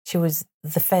famous. She was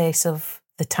the face of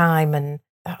the time, and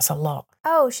that's a lot.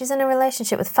 Oh, she's in a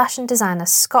relationship with fashion designer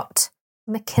Scott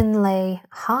McKinley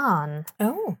HUN.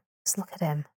 Oh. Let's look at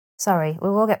him. Sorry, we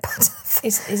will get past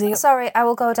Is he... Sorry, I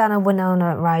will go down a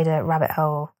Winona Ryder rabbit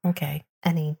hole. Okay.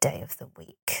 Any day of the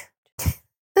week.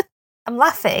 I'm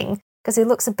laughing because he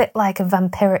looks a bit like a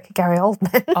vampiric Gary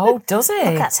Oldman. Oh, does he?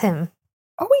 Look at him.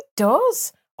 Oh, he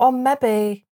does. Or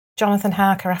maybe Jonathan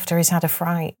Harker after he's had a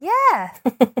fright. Yeah.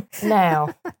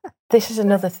 Now, this is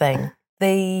another thing.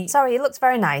 Sorry, he looks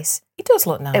very nice. He does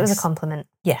look nice. It was a compliment.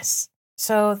 Yes.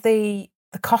 So the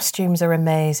costumes are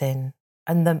amazing,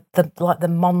 and the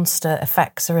monster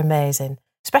effects are amazing.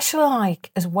 Especially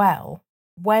as well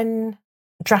when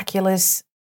Dracula's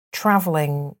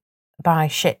travelling by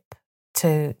ship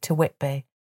to Whitby,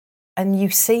 and you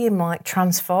see him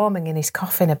transforming in his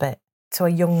coffin a bit to a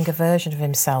younger version of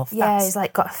himself. Yeah, he's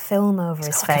got a film over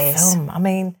his face. I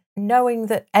mean, knowing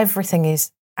that everything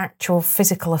is actual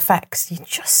physical effects, you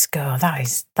just go,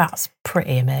 that's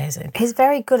pretty amazing. He's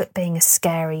very good at being a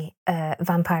scary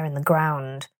vampire in the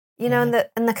ground. In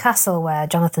the castle where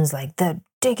Jonathan's like, they're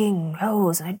digging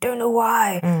holes and I don't know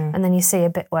why. And then you see a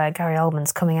bit where Gary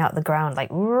Oldman's coming out the ground like,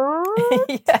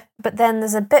 yeah. But then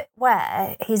there's a bit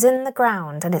where he's in the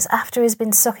ground and it's after he's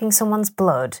been sucking someone's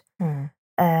blood.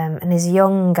 And he's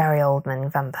young Gary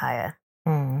Oldman vampire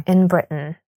in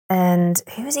Britain. And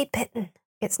who is he bitten?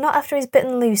 It's not after he's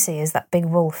bitten Lucy, is that big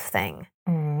wolf thing.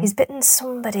 He's bitten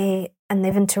somebody and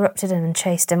they've interrupted him and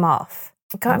chased him off.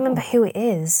 I can't remember who it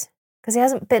is because he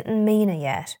hasn't bitten Mina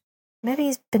yet. Maybe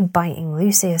he's been biting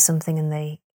Lucy or something and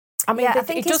they... I mean, I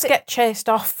think he does get chased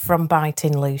off from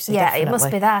biting Lucy. Yeah, definitely. It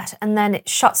must be that. And then it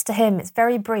shots to him. It's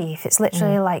very brief. It's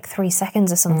literally 3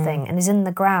 seconds or something. And he's in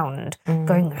the ground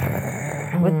going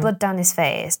with blood down his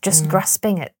face, just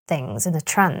grasping at things in a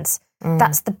trance.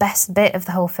 That's the best bit of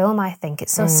the whole film, I think.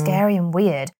 It's so scary and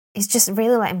weird. He's just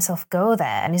really let himself go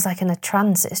there and he's in a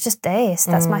trance. It's just ace.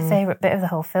 That's my favourite bit of the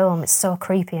whole film. It's so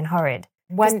creepy and horrid.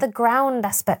 Because the ground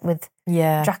aspect with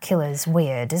Dracula's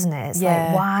weird, isn't it? It's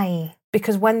why...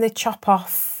 Because when they chop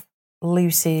off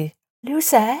Lucy's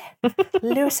head,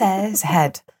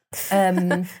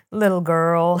 little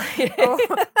girl.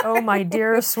 Oh, my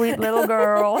dear, sweet little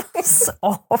girl. It's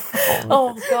awful.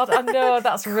 Oh, God, I know,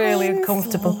 that's really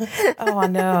uncomfortable. Oh, I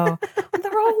know. And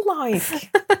they're all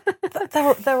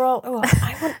they're all. Oh,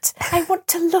 I want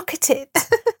to look at it.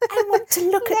 I want to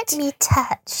look at. Let me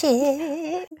touch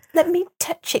it. Let me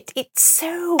touch it. It's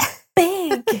so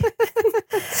big.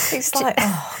 It's like,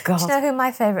 oh God. Do you know who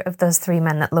my favourite of those three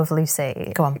men that love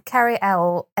Lucy? Go on. Carrie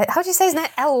L. How do you say his name?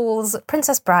 Elwes,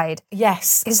 Princess Bride.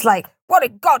 Yes. He's like, what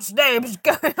in God's name is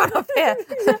going on up here?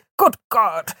 Good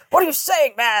God, what are you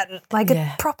saying, man? Like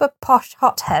a proper posh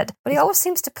hothead. But he always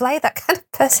seems to play that kind of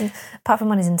person, apart from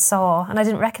when he's in Saw. And I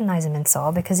didn't recognise him in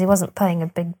Saw because he wasn't playing a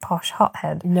big posh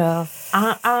hothead. No.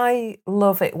 I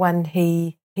love it when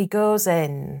he goes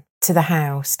in to the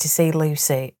house to see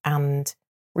Lucy, and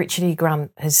Richard E.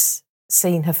 Grant has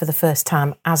seen her for the first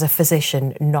time as a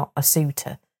physician, not a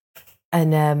suitor.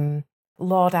 And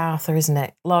Lord Arthur, isn't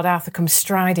it? Lord Arthur comes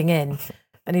striding in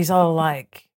and he's all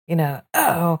like,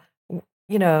 oh,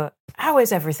 how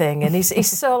is everything? And he's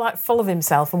so like full of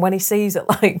himself. And when he sees it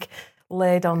like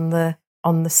laid on the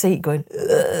seat going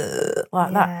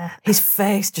like that, his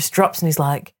face just drops and he's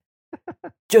like,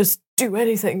 just do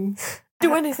anything.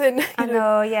 Do anything. I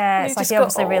know, yeah. It's like he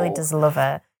obviously really does love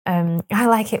her. I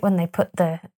like it when they put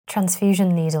the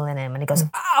transfusion needle in him and he goes,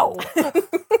 ow!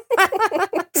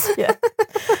 Yeah.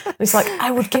 It's like, I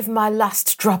would give my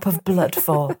last drop of blood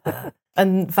for her.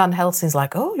 And Van Helsing's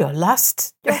like, oh, your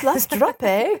last drop,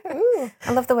 eh? Ooh.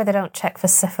 I love the way they don't check for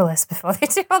syphilis before they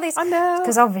do all these. I know.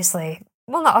 Because obviously,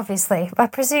 well, not obviously, but I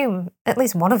presume at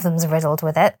least one of them's riddled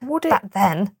with it. Back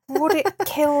then. Would it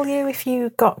kill you if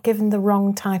you got given the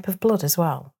wrong type of blood as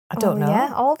well? I don't know.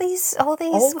 Yeah, all these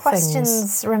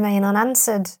questions remain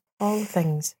unanswered. All the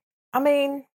things. I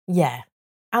mean, yeah.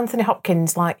 Anthony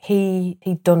Hopkins, like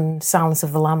he'd done Silence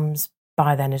of the Lambs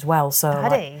by then as well. So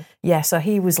had he? Yeah, so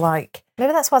he was like,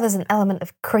 maybe that's why there's an element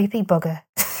of creepy bugger.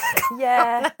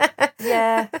 Yeah.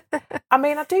 I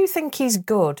mean, I do think he's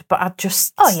good, but I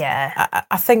just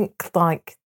I think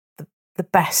like the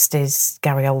best is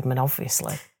Gary Oldman,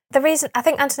 obviously. The reason I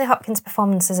think Anthony Hopkins'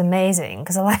 performance is amazing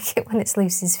because I like it when it's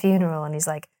Lucy's funeral and he's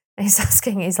like, I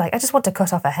just want to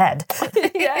cut off a head.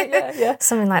 yeah.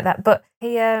 Something like that. But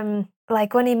he,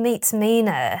 like when he meets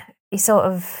Mina, he sort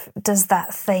of does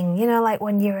that thing, like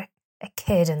when you're a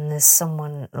kid and there's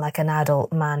someone like an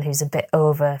adult man who's a bit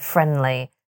over friendly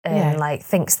and like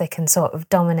thinks they can sort of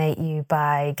dominate you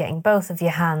by getting both of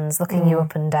your hands, looking you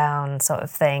up and down sort of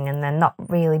thing, and then not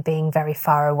really being very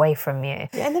far away from you.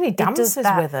 Yeah, and then he dances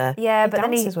with her. Yeah, but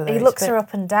then he looks her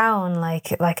up and down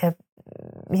like a,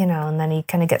 and then he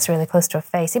kind of gets really close to her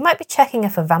face. He might be checking her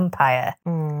for vampire,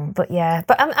 but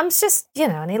I'm just,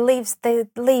 and they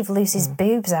leave Lucy's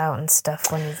boobs out and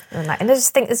stuff and I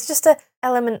just think it's just an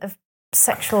element of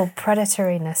sexual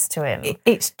predatoriness to him.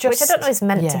 It's just, which I don't know is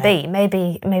meant to be.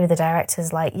 Maybe the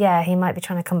director's like, he might be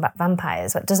trying to combat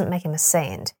vampires, but it doesn't make him a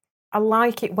saint. I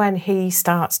like it when he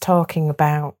starts talking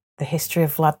about the history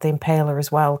of Vlad the Impaler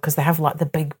as well, because they have like the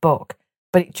big book,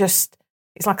 but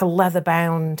it's like a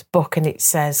leather-bound book and it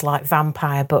says like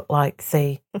vampire, but like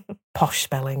the posh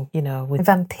spelling, with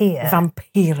vampire.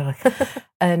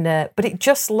 And but it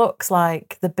just looks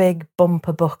like the big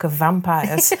bumper book of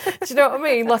vampires. Do you know what I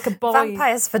mean? Like a boy.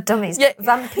 Vampires for dummies. Yeah.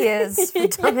 Vampires for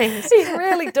dummies. It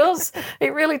really does.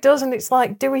 It really does. And it's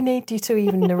like, do we need you to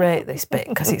even narrate this bit?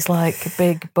 Because it's like a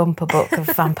big bumper book of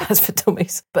vampires for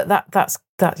dummies. But that's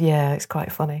it's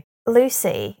quite funny.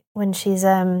 Lucy, when she's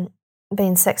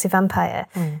being sexy vampire,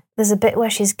 there's a bit where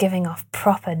she's giving off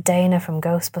proper Dana from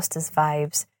Ghostbusters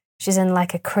vibes. She's in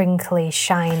like a crinkly,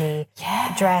 shiny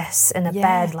dress in a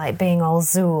bed, like being all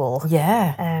Zool.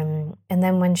 Yeah. And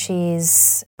then when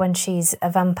she's a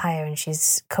vampire and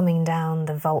she's coming down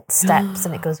the vault steps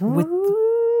and it goes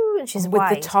woo, and she's with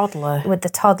white. With the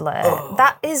toddler. Oh.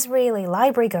 That is really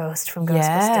Library Ghost from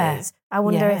Ghostbusters. I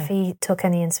wonder if he took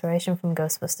any inspiration from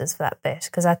Ghostbusters for that bit,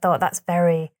 because I thought that's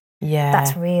very... Yeah.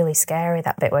 That's really scary,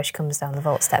 that bit where she comes down the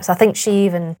vault steps. I think she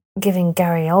even giving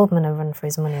Gary Oldman a run for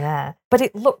his money there. But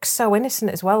it looks so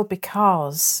innocent as well,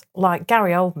 because like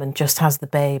Gary Oldman just has the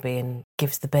baby and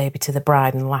gives the baby to the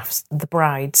brides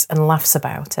and laughs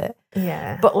about it.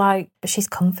 Yeah. But she's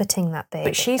comforting that baby.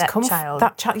 But she's child.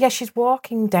 That child. Yeah, she's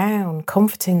walking down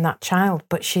comforting that child,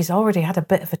 but she's already had a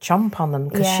bit of a chomp on them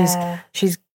because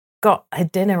she's got her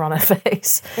dinner on her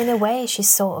face. In a way, she's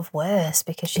sort of worse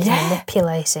because she's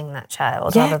manipulating that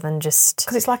child rather than just...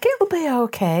 Because it's like, it'll be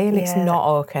okay, and it's not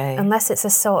okay. Unless it's a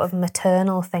sort of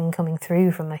maternal thing coming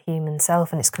through from a human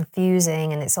self, and it's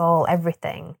confusing, and it's all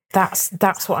everything. That's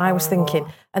what I was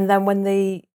thinking. And then when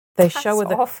they show her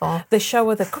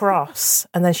the cross,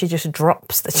 and then she just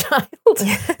drops the child.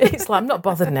 It's like, I'm not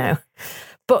bothered now.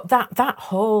 But that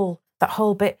whole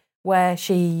bit where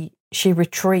she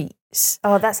retreats.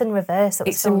 Oh, that's in reverse.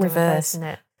 It's in reverse, isn't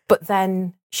it? But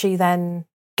then she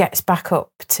gets back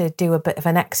up to do a bit of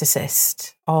an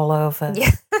exorcist all over.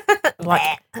 Yeah.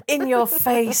 Like, in your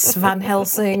face, Van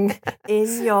Helsing,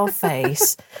 in your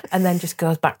face. And then just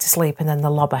goes back to sleep and then they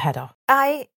lob her head off.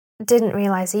 I didn't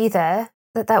realise either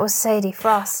that was Sadie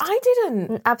Frost. I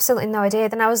didn't. Absolutely no idea.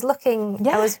 Then I was looking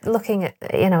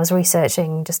at, I was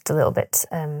researching just a little bit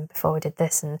before we did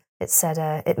this, and it said,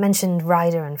 it mentioned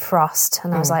Ryder and Frost,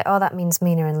 and I was like, oh, that means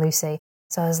Mina and Lucy.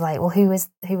 So I was like, well, who is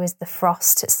the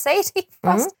Frost? It's Sadie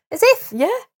Frost. As if. Yeah,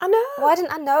 I know. Why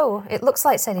didn't I know? It looks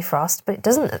like Sadie Frost, but it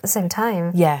doesn't at the same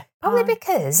time. Yeah. Probably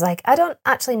because, like, I don't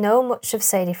actually know much of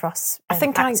Sadie Frost's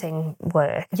acting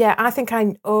work. Yeah, I think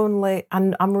and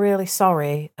I'm really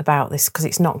sorry about this because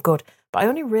it's not good, but I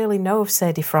only really know of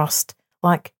Sadie Frost,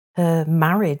 like, her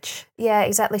marriage. Yeah,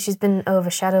 exactly. She's been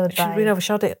overshadowed by... She's been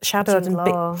overshadowed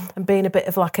and being a bit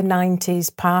of like a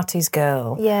 90s parties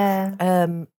girl. Yeah.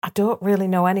 I don't really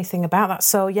know anything about that.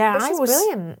 So, yeah, But she's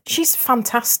brilliant. She's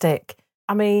fantastic.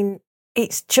 I mean,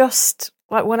 it's just...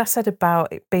 Like when I said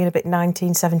about it being a bit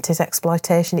 1970s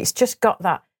exploitation, it's just got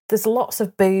that. There's lots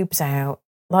of boobs out.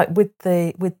 Like with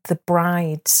the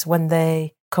brides, when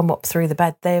they come up through the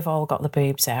bed, they've all got the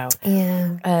boobs out.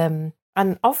 Yeah.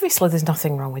 And obviously there's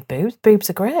nothing wrong with boobs. Boobs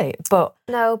are great, but...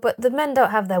 No, but the men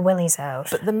don't have their willies out.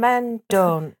 But the men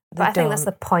don't. But I think that's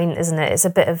the point, isn't it?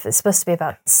 It's supposed to be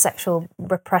about sexual,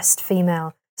 repressed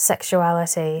female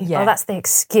sexuality. Yeah. Oh, that's the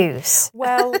excuse.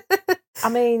 Well, I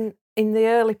mean... In the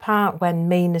early part when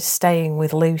Mina's staying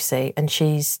with Lucy and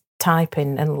she's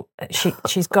typing and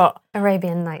she's got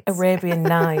Arabian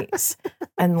Nights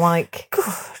and like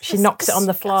she knocks it on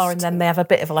the floor and then they have a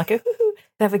bit of they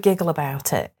have a giggle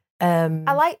about it. I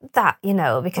like that,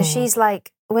 because she's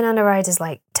like, Winona Ryder's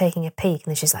like taking a peek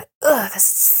and then she's like, ugh,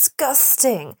 that's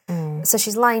disgusting. So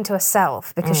she's lying to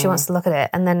herself because she wants to look at it,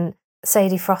 and then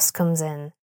Sadie Frost comes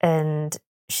in and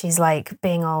she's like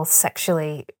being all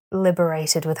sexually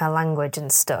liberated with her language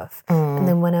and stuff. And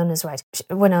then Winona's right.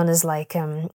 Winona's like,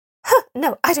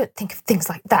 no, I don't think of things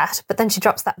like that. But then she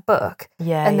drops that book.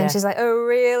 Yeah. And then she's like, oh,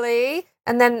 really?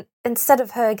 And then instead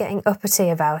of her getting uppity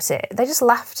about it, they just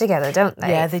laugh together, don't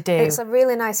they? Yeah, they do. It's a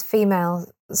really nice female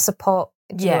support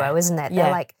duo, isn't it? They're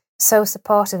like so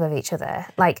supportive of each other.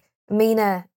 Like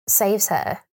Mina saves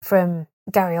her from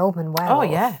Gary Oldman werewolf. Oh,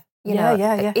 yeah.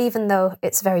 Yeah. Even though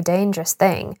it's a very dangerous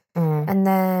thing. And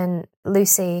then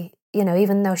Lucy,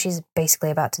 even though she's basically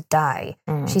about to die,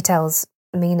 she tells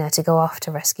Mina to go off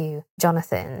to rescue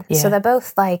Jonathan. Yeah. So they're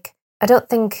both like, I don't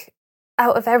think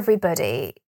out of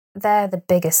everybody, they're the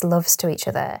biggest loves to each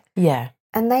other. Yeah.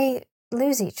 And they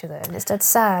lose each other and it's dead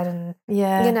sad. And,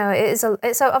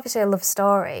 it's obviously a love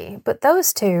story, but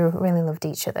those two really loved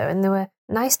each other and they were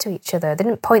nice to each other. They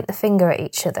didn't point the finger at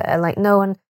each other. Like no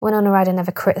one... Winona Ryder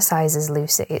never criticises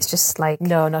Lucy. It's just like...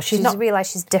 No, she's not...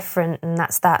 realised she's different and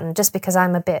that's that. And just because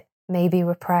I'm a bit maybe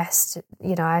repressed,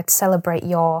 I'd celebrate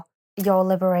your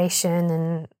liberation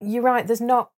and... You're right, there's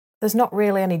not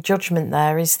really any judgment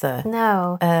there, is there?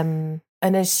 No. And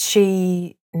as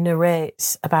she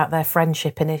narrates about their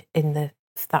friendship in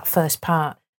that first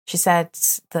part, she said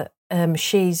that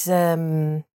she's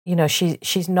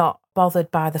not bothered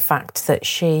by the fact that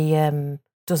she...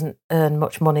 doesn't earn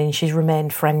much money and she's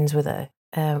remained friends with her,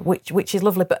 which is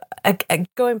lovely. But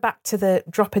going back to the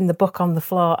dropping the book on the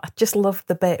floor, I just love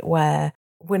the bit where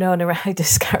Winona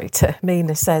Ryder's character,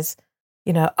 Mina, says,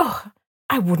 oh,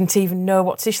 I wouldn't even know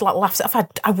what to do. She laughs it off.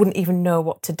 I wouldn't even know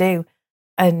what to do.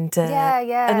 And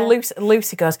and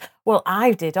Lucy goes, well,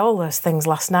 I did all those things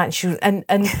last night. And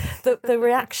the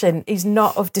reaction is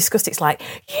not of disgust. It's like,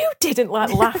 you didn't,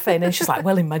 like laughing. And she's like,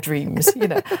 well, in my dreams,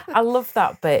 I love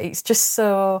that bit. It's just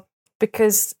so,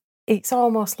 because it's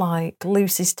almost like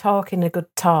Lucy's talking a good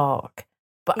talk,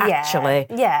 but actually,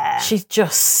 she's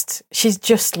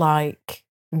just like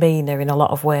Mina in a lot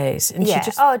of ways. And she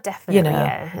just,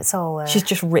 definitely, it's all. She's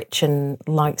just rich and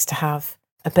likes to have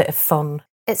a bit of fun.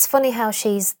 It's funny how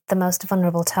she's the most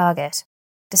vulnerable target,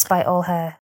 despite all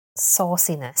her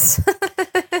sauciness.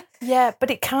 Yeah, but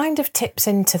it kind of tips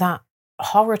into that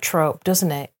horror trope,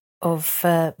 doesn't it? Of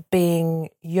being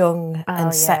young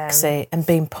and sexy and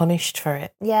being punished for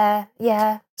it.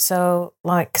 Yeah. So,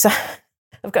 like, cause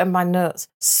I've got in my notes,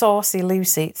 saucy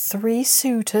Lucy, 3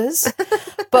 suitors.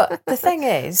 But the thing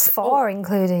is... 4,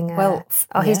 including...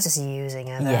 he's just using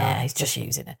her, though. Yeah, he's just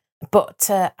using her. But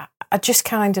I just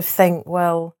kind of think,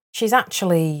 well, she's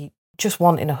actually just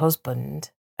wanting a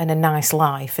husband and a nice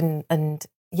life, and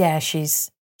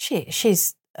she's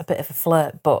a bit of a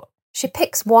flirt, but she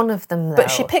picks one of them, though. But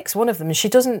she picks one of them, and she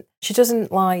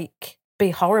doesn't like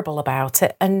be horrible about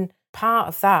it. And part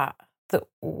of that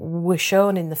we're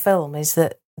shown in the film is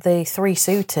that the 3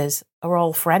 suitors are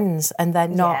all friends and they're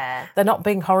not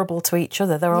being horrible to each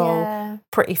other. They're all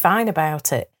pretty fine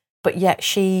about it. But yet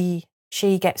she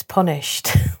gets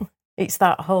punished. It's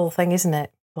that whole thing, isn't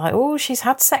it? Like, oh, she's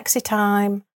had sexy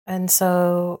time. And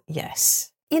so,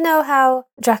 yes. You know how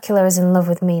Dracula is in love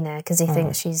with Mina because he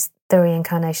thinks she's the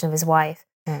reincarnation of his wife.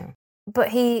 But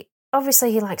he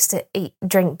likes to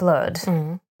drink blood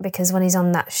because when he's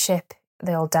on that ship,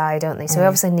 they all die, don't they? So he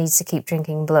obviously needs to keep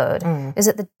drinking blood. Is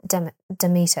it the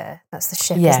Demeter? That's the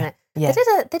ship, isn't it? Yeah.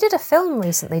 They did a film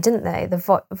recently, didn't they?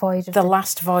 The voyage of the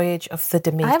last voyage of the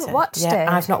Demeter. I haven't watched it.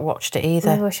 I've not watched it either.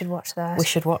 Maybe we should watch that. We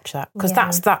should watch that because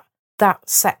that's that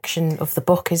section of the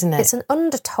book, isn't it? It's an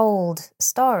undertold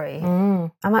story.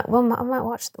 Let's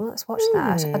watch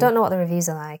that. I don't know what the reviews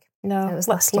are like. No, it was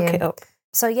let's look it up.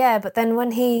 So yeah, but then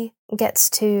when he gets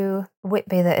to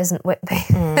Whitby that isn't Whitby,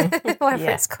 whatever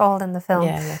it's called in the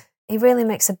film, he really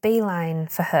makes a beeline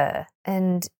for her.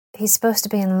 And he's supposed to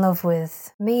be in love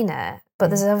with Mina, but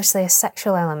there's obviously a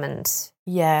sexual element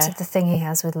to the thing he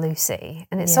has with Lucy.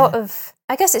 And it's sort of,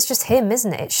 I guess it's just him,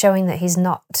 isn't it? It's showing that he's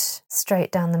not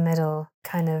straight down the middle,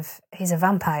 kind of, he's a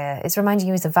vampire. It's reminding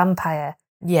you he's a vampire.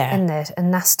 Yeah. Isn't it? A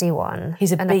nasty one.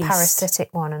 He's a beast. A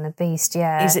parasitic one and a beast,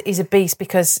 He's a beast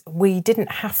because we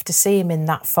didn't have to see him in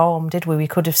that form, did we? We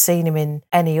could have seen him in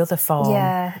any other form.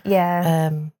 Yeah.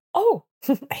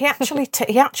 He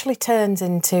actually turns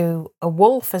into a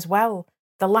wolf as well.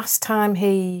 The last time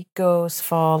he goes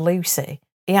for Lucy,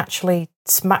 he actually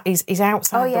he's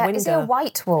outside the window. Is he a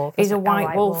white wolf? He's a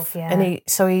white wolf. And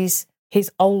he's his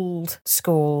old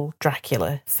school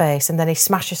Dracula face, and then he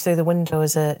smashes through the window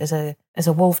as a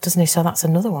wolf, doesn't he? So that's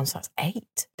another one. So that's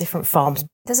 8 different forms.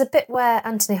 There's a bit where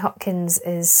Anthony Hopkins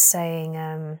is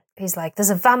saying, he's like, "There's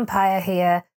a vampire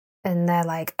here," and they're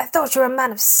like, "I thought you were a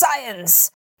man of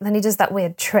science." And then he does that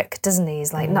weird trick, doesn't he?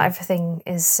 He's like, not everything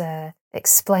is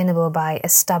explainable by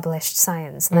established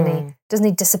science. And then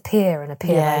he disappear and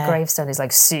appear by a gravestone. He's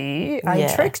like, "See, I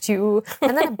tricked you."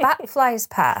 And then a bat flies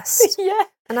past.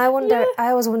 And I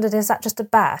always wondered, is that just a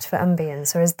bat for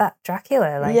ambience, or is that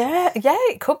Dracula? Like,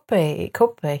 it could be. It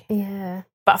could be. Yeah.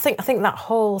 But I think that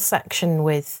whole section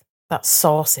with that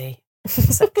saucy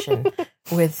section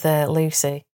with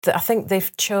Lucy, that I think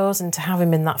they've chosen to have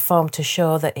him in that form to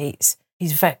show that he's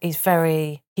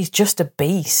just a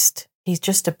beast. He's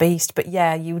just a beast. But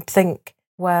yeah, you would think,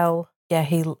 well, yeah,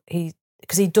 he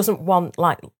because he doesn't want,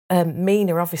 like,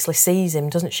 Mina obviously sees him,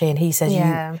 doesn't she? And he says,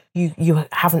 you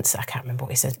haven't, I can't remember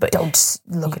what he says, but don't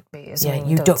look at me.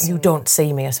 You don't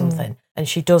see me or something. And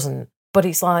she doesn't. But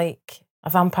it's like, a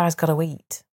vampire's got to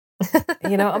eat.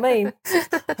 You know what I mean?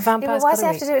 A vampire's why does he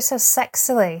have to do it so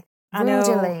sexily?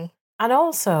 Rudely? And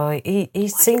also, he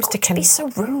seems to be so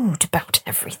rude about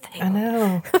everything. I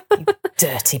know, you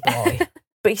dirty boy.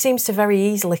 But he seems to very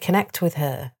easily connect with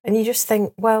her. And you just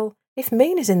think, well, if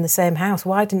Mina's in the same house,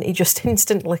 why didn't he just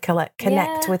instantly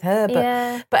connect with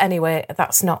her? But anyway,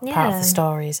 that's not part of the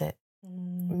story, is it?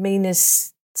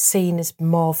 Mina's seen as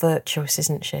more virtuous,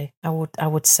 isn't she? I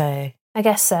would say. I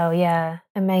guess so, yeah.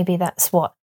 And maybe that's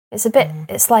what it's a bit.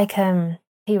 It's like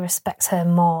he respects her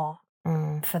more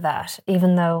for that,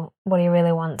 even though what he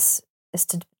really wants is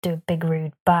to do a big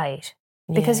rude bite.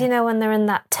 Because when they're in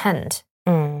that tent,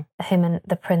 him and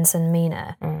the prince and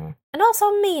Mina, and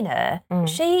also Mina,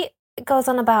 she goes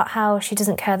on about how she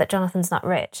doesn't care that Jonathan's not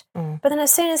rich. But then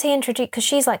as soon as he introduced, because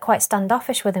she's like quite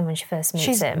standoffish with him when she first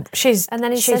meets him. And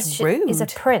then he says rude. He's a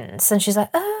prince. And she's like,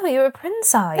 "Oh, you're a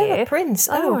prince, are you?" A prince.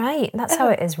 Oh, right. That's how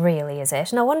it is really, is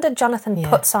it? No wonder Jonathan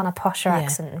puts on a posher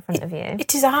accent in front of you.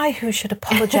 It is I who should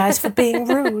apologise for being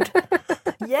rude.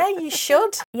 Yeah, you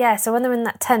should. Yeah, so when they're in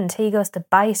that tent, he goes to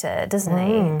bite her, doesn't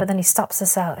he? But then he stops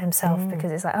us out himself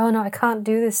because it's like, "Oh no, I can't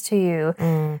do this to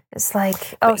you." It's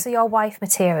like, so your wife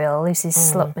material, Lucy's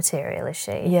slut material, is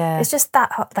she? Yeah. It's just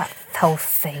that whole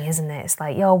thing, isn't it? It's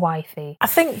like, your wifey. I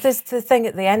think there's the thing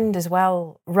at the end as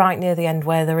well, right near the end,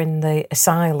 where they're in the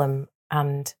asylum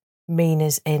and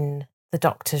Mina's in the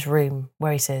doctor's room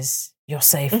where he says, "You're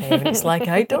safe here." And it's like,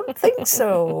 I don't think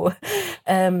so.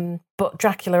 But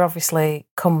Dracula obviously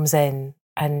comes in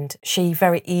and she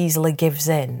very easily gives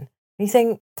in. You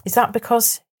think, is that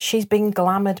because she's been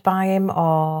glamoured by him,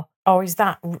 or is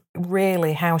that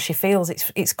really how she feels?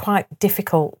 It's quite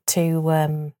difficult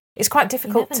to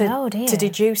to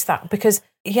deduce that, because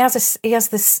he has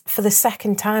this for the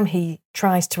second time he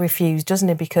tries to refuse, doesn't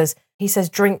he? Because he says,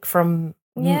 "Drink from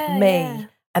me."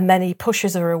 And then he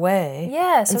pushes her away.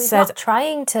 Yeah, so he's not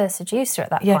trying to seduce her at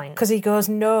that point. Because he goes,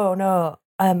 no,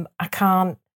 I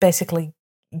can't basically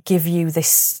give you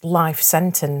this life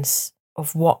sentence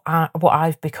of what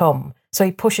I've become. So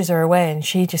he pushes her away, and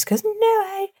she just goes, "No,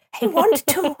 I want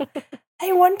to.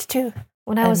 I want to."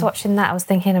 When I was watching that, I was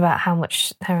thinking about how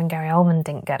much her and Gary Oldman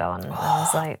didn't get on. And I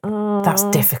was like, oh. That's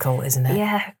difficult, isn't it?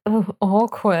 Yeah. Ooh,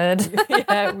 awkward.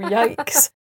 Yeah,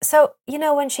 yikes. So,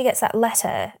 when she gets that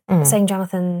letter saying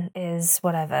Jonathan is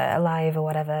whatever, alive or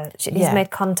whatever, he's made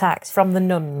contact. From the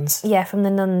nuns. Yeah, from the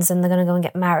nuns, and they're going to go and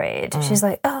get married. She's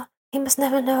like, oh, he must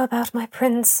never know about my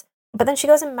prince. But then she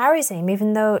goes and marries him,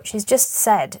 even though she's just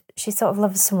said she sort of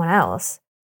loves someone else.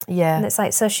 Yeah. And it's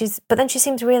like, but then she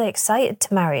seems really excited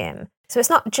to marry him. So it's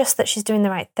not just that she's doing the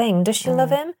right thing. Does she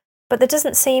love him? But there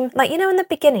doesn't seem, like, in the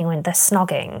beginning when they're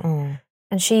snogging,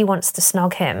 and she wants to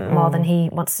snog him more than he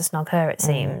wants to snog her, it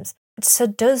seems. So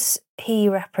does he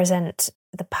represent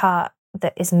the part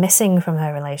that is missing from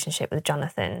her relationship with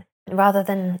Jonathan? Rather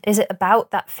than, is it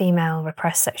about that female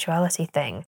repressed sexuality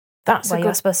thing? That's where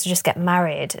you're supposed to just get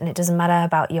married and it doesn't matter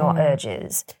about your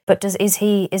urges. But is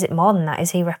it more than that?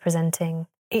 Is he representing...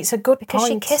 It's a good because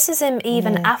point. She kisses him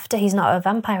even after he's not a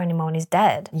vampire anymore and he's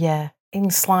dead. Yeah. In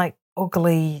like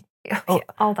ugly...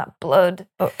 all that blood.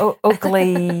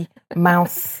 Ugly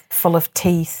mouth full of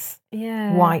teeth.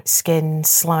 Yeah. White skin,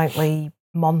 slightly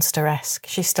monster-esque.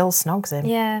 She still snogs him.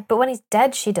 Yeah, but when he's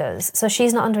dead, she does. So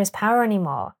she's not under his power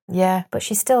anymore. Yeah. But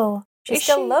she still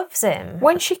loves him.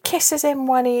 When she kisses him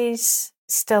when he's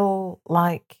still,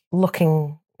 like,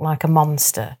 looking like a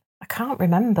monster, I can't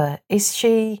remember. Is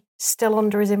she still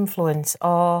under his influence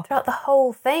or... Throughout the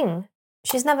whole thing.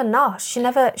 She's never not. She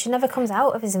never comes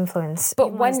out of his influence.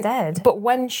 But when he's dead. But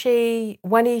when he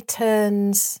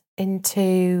turns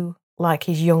into, like,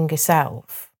 his younger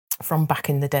self from back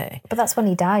in the day. But that's when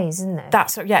he dies, isn't it?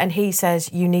 And he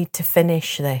says, you need to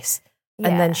finish this. Yeah.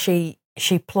 And then she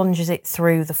plunges it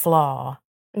through the floor.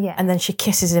 Yeah. And then she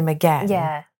kisses him again.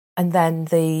 Yeah. And then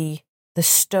the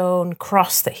stone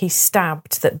cross that he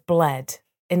stabbed that bled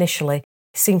initially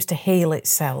seems to heal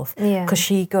itself. Yeah.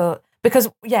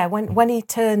 Because when he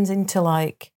turns into,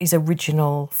 like, his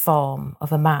original form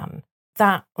of a man,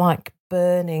 that, like,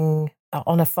 burning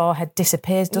on her forehead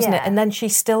disappears, doesn't it? And then she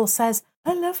still says,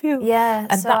 I love you. Yeah,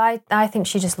 and so I think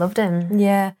she just loved him.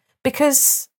 Yeah,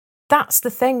 because that's the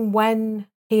thing, when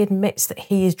he admits that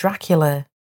he is Dracula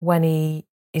when he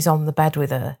is on the bed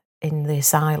with her in the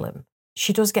asylum,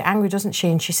 she does get angry, doesn't she?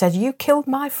 And she says, you killed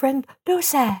my friend. No,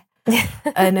 sir.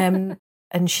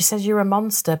 And she says, you're a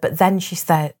monster. But then she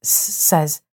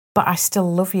says, but I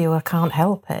still love you. I can't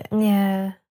help it.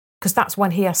 Yeah. Because that's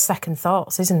when he has second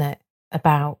thoughts, isn't it?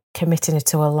 About committing her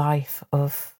to a life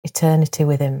of eternity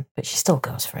with him. But she still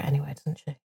goes for it anyway, doesn't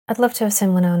she? I'd love to have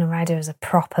seen Winona Ryder as a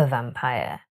proper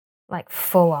vampire. Like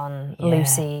full-on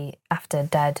Lucy after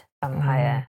dead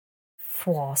vampire.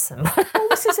 Awesome. Well,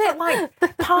 this is it.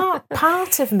 Like,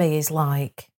 part of me is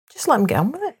like, just let him get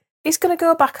on with it. He's going to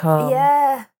go back home.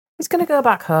 Yeah. He's going to go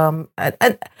back home.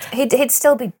 And he'd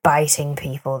still be biting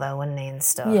people, though, wouldn't he, and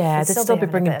stuff? Yeah, they'd still be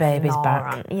bringing babies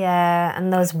back. Yeah,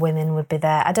 and those women would be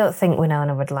there. I don't think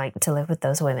Winona would like to live with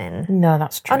those women. No,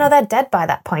 that's true. Oh, no, they're dead by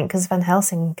that point because Van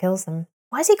Helsing kills them.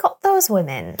 Why has he got those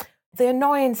women? The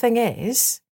annoying thing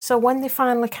is, so when they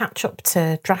finally catch up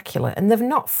to Dracula, and they've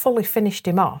not fully finished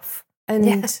him off,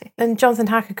 and Jonathan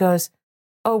Harker goes,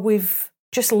 oh, we've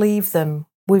just leave them.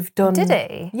 We've done... Did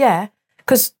he? Yeah,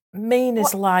 because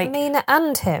Mina's like... Mina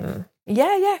and him?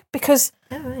 Yeah, because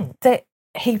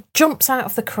he jumps out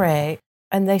of the crate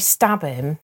and they stab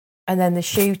him and then they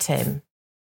shoot him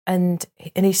and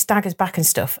he staggers back and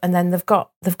stuff, and then they've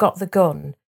got the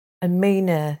gun and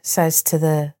Mina says to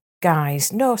the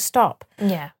guys, no, stop.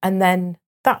 Yeah. And then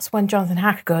that's when Jonathan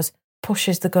Harker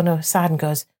pushes the gun aside and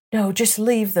goes, no, just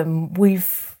leave them.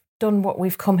 We've done what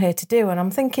we've come here to do. And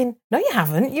I'm thinking, no, you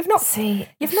haven't. You've not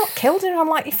killed him. I'm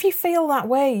like, if you feel that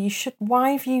way, you should.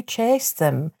 Why have you chased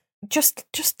them? Just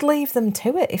leave them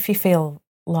to it if you feel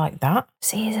like that.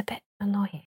 See, he's a bit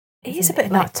annoying. He's a bit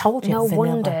annoying. I told you. No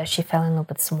wonder she fell in love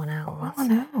with someone else. Oh,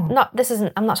 no.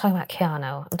 I'm not talking about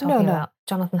Keanu. I'm talking about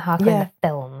Jonathan Harker in the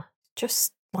film.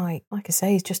 Just like I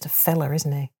say, he's just a filler,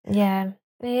 isn't he? Yeah,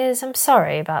 he is. I'm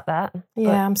sorry about that.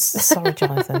 Yeah, I'm sorry,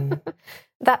 Jonathan.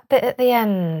 That bit at the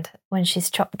end when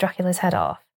she's chopped Dracula's head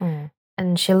off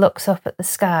and she looks up at the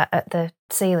sky, at the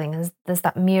ceiling, and there's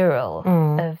that mural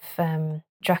of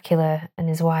Dracula and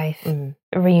his wife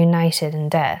reunited in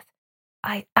death.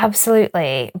 I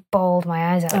absolutely bawled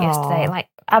my eyes out yesterday, like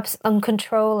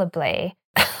uncontrollably.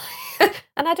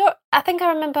 And I think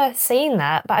I remember seeing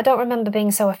that, but I don't remember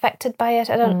being so affected by it.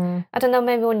 I don't know,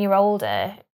 maybe when you're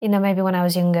older, maybe when I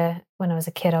was younger, when I was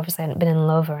a kid, obviously I hadn't been in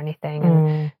love or anything.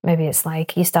 And maybe it's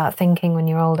like you start thinking when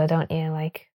you're older, don't you?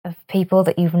 Like, of people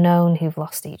that you've known who've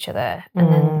lost each other,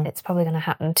 and then it's probably going to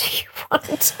happen to you one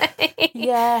day.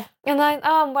 Yeah. And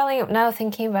I'm welling up now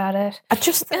thinking about it. I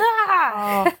just think,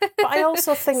 but I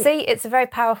also think... See, it's a very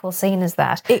powerful scene as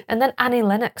that. And then Annie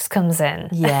Lennox comes in.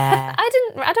 Yeah.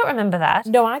 I don't remember that.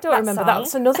 No, I don't remember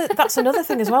that. That's another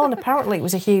thing as well, and apparently it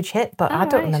was a huge hit, but I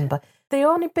don't remember. The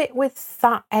only bit with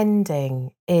that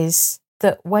ending is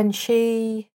that when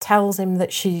she tells him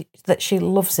that she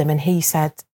loves him, and he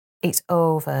said, it's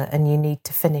over and you need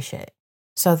to finish it.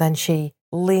 So then she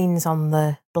leans on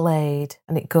the blade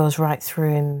and it goes right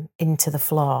through him into the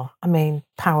floor. I mean,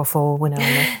 powerful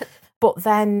Winona. But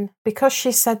then, because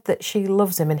she said that she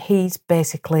loves him and he's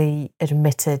basically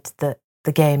admitted that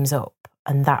the game's up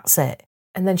and that's it.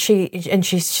 And then she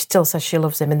still says she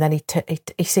loves him, and then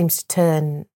he seems to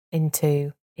turn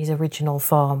into his original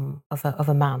form of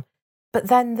a man. But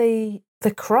then the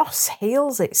cross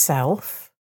heals itself.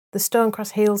 The stone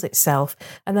cross heals itself,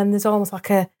 and then there's almost like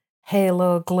a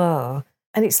halo glow.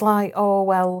 And it's like, oh,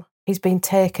 well, he's been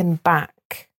taken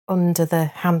back under the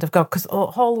hand of God. Because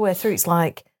all the way through, it's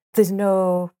like there's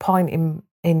no point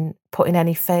in putting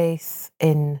any faith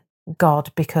in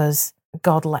God because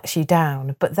God lets you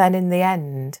down. But then in the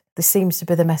end, there seems to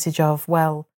be the message of,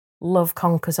 well, love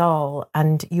conquers all,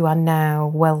 and you are now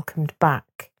welcomed back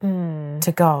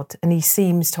to God, and he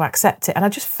seems to accept it. And I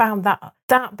just found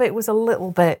that bit was a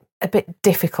bit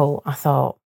difficult, I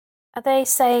thought. Are they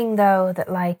saying, though,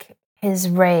 that, like, his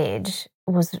rage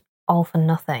was all for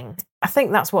nothing? I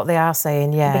think that's what they are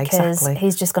saying, yeah, because exactly.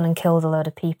 He's just gone and killed a load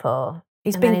of people.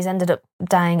 Then he's ended up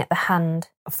dying at the hand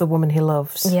of the woman he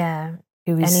loves. Yeah,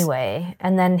 anyway.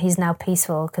 And then he's now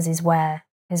peaceful because he's where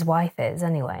his wife is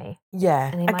anyway. Yeah.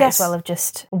 And he might as well have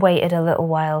just waited a little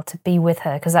while to be with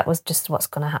her, because that was just what's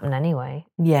going to happen anyway.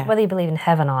 Yeah. Whether you believe in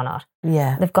heaven or not.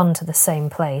 Yeah. They've gone to the same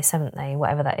place, haven't they?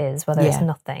 Whatever that is, whether it's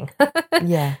nothing.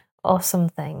 Yeah. Or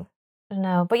something. I don't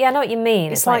know. But yeah, I know what you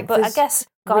mean. It's like but I guess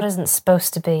God isn't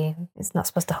supposed to be, it's not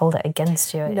supposed to hold it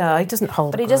against you. No, he doesn't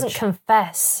hold it. But he doesn't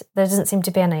confess. There doesn't seem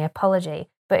to be any apology.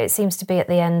 But it seems to be at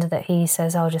the end that he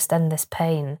says, I'll just end this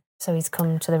pain. So he's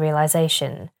come to the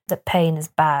realisation that pain is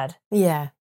bad. Yeah.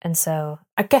 And so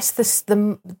I guess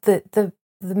the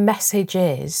message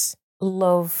is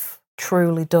love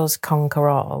truly does conquer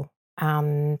all,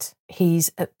 and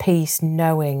he's at peace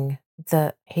knowing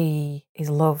that he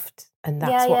is loved, and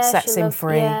that's what sets him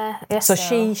free. Yeah, so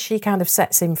she kind of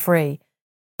sets him free.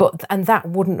 And that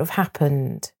wouldn't have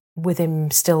happened with him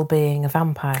still being a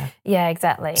vampire. Yeah,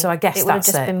 exactly. So I guess it would have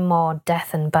just been more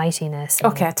death and bitiness.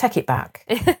 Okay, I take it back.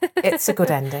 It's a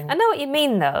good ending. I know what you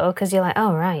mean, though, because you're like,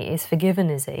 oh, right, he's forgiven,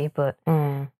 is he? But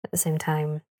at the same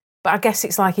time... But I guess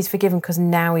it's like he's forgiven because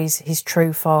now he's his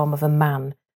true form of a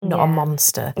man, not a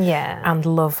monster. Yeah. And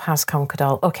love has conquered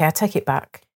all. Okay, I take it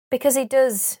back. Because he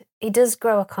does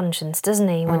grow a conscience, doesn't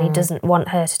he, when he doesn't want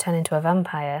her to turn into a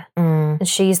vampire. And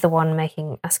she's the one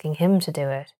asking him to do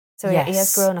it. So he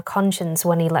has grown a conscience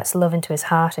when he lets love into his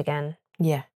heart again.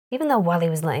 Yeah. Even though while he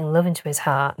was letting love into his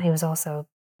heart, he was also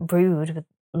rude with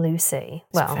Lucy.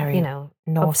 It's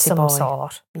naughty of some boy.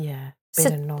 Sort. Yeah.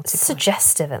 Being a naughty boy.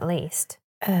 Suggestive, at least.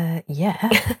 Yeah.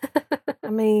 I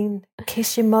mean,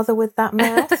 kiss your mother with that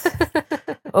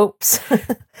mouth. Oops.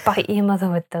 Bite your mother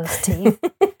with those teeth.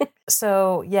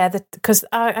 So, yeah, because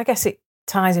I guess it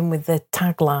ties in with the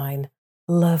tagline,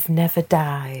 love never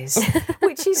dies,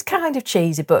 which is kind of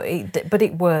cheesy, but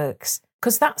it works.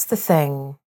 Because that's the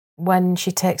thing, when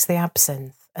she takes the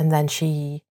absinthe and then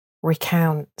she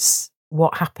recounts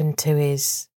what happened to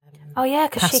his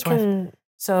because she can...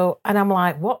 So, and I'm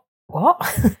like, what?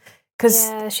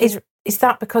 Because is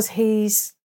that because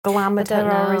he's glamoured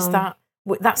her, or is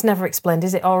that's never explained,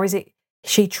 is it? Or is it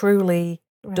she truly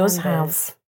does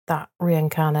have that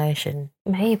reincarnation?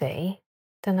 Maybe.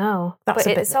 Don't know. But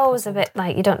it's always a bit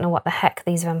like you don't know what the heck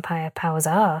these vampire powers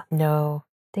are. No.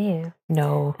 Do you?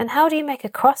 No. And how do you make a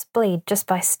cross bleed just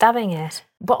by stabbing it?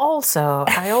 But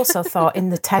I also thought in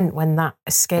the tent when that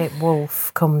escaped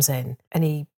wolf comes in and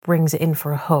he brings it in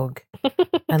for a hug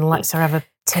and lets her have a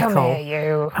tickle. Come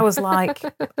here, you. I was like,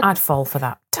 I'd fall for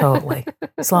that, totally.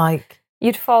 It's like...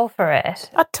 You'd fall for it?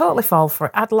 I'd totally fall for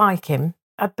it. I'd like him.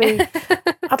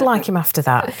 I'd like him after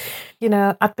that. You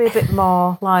know, I'd be a bit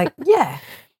more like, yeah.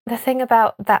 The thing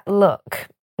about that look,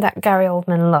 that Gary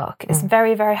Oldman look, is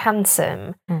very, very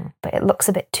handsome, but it looks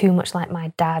a bit too much like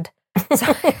my dad.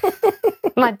 So,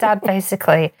 my dad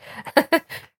basically,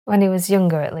 when he was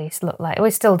younger at least, looked like, well,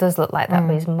 he still does look like that,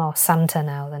 but he's more Santa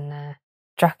now than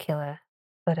Dracula.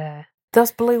 But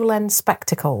those blue lens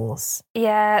spectacles.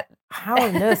 Yeah. How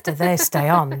on earth do they stay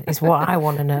on is what I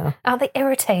want to know. Are they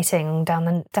irritating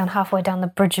down halfway down the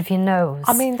bridge of your nose?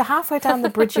 I mean, the halfway down the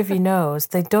bridge of your nose,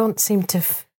 they don't seem to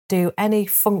do any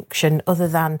function other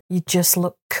than you just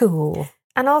look cool.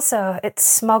 And also, it's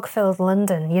smog-filled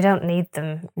London. You don't need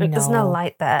them. There's no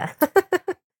light there.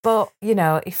 But, you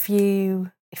know, if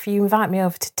you invite me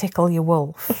over to tickle your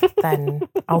wolf, then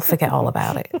I'll forget all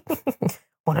about it.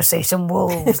 Want to see some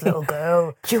wolves, little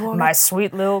girl? My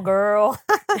sweet little girl.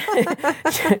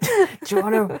 Do you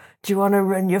want to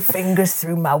run your fingers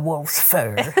through my wolf's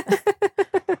fur?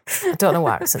 I don't know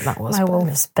what accent that was. My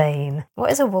wolf's bane. What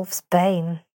is a wolf's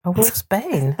bane? A wolf's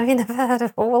bane? Have you never heard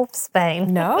of a wolf's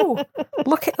bane? No.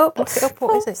 Look it up. What is it?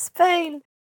 Wolf's bane.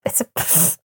 It's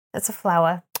a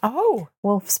flower. Oh.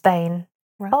 Wolf's bane.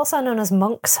 Right. Also known as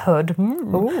monk's hood.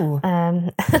 Ooh.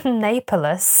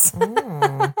 Napalus.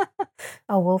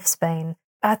 Or wolf's bane.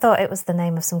 I thought it was the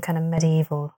name of some kind of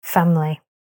medieval family.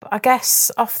 But I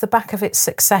guess off the back of its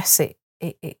success,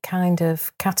 it kind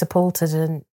of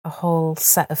catapulted a whole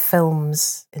set of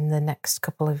films in the next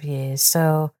couple of years.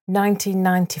 So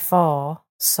 1994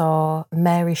 saw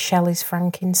Mary Shelley's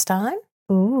Frankenstein.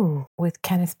 Ooh. With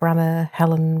Kenneth Branagh,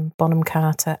 Helen Bonham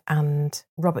Carter and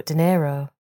Robert De Niro.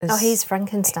 He's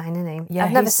Frankenstein, isn't he? Yeah,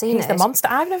 I've never seen it. He's the monster.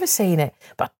 I've never seen it.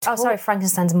 But sorry,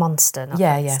 Frankenstein's monster, not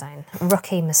Frankenstein. Yeah.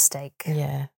 Rookie mistake.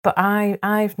 Yeah, but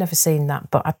I've never seen that,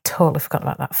 but I totally forgot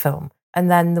about that film. And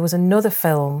then there was another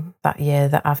film that year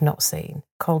that I've not seen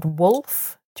called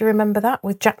Wolf. Do you remember that?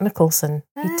 With Jack Nicholson.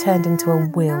 He turned into a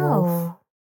werewolf. No.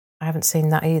 I haven't seen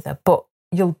that either, but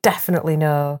you'll definitely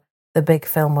know the big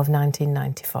film of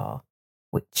 1994,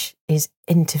 which is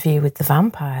Interview with the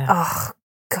Vampire. Oh,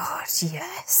 God,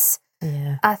 yes.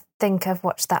 Yeah. I think I've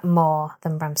watched that more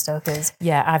than Bram Stoker's.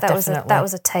 Yeah, That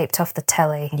was a taped off the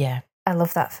telly. Yeah. I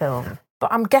love that film.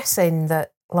 But I'm guessing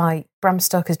that, like, Bram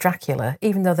Stoker's Dracula,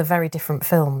 even though they're very different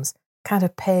films, kind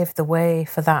of paved the way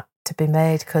for that to be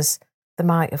made, because they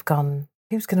might have gone,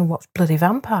 who's going to watch bloody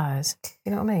vampires?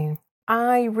 You know what I mean?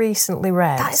 I recently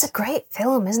read... That is a great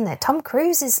film, isn't it? Tom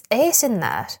Cruise is ace in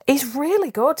that. He's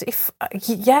really good. He's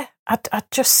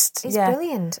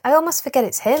brilliant. I almost forget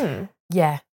it's him.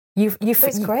 Yeah.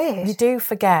 It's great. You do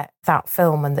forget that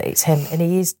film and that it's him, and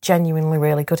he is genuinely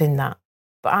really good in that.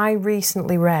 But I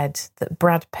recently read that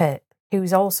Brad Pitt,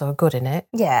 who's also good in it,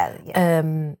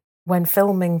 when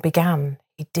filming began,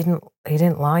 he didn't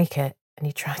like it, and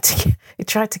he tried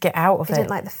to get out of it. He didn't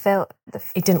like the film.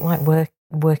 He didn't like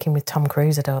working with Tom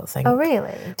Cruise, I don't think. Oh,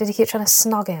 really? Did he keep trying to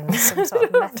snog him? Some sort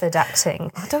of method acting?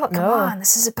 I don't know. Come on,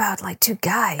 this is about like two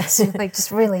guys who like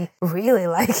just really, really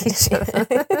like each other.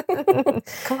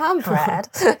 Come on, Brad.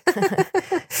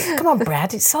 Come on,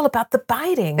 Brad. It's all about the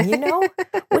biting, you know?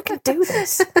 We can do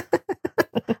this.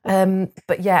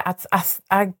 But yeah,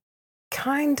 I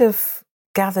kind of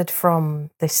gathered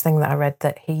from this thing that I read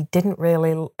that he didn't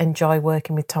really enjoy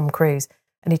working with Tom Cruise,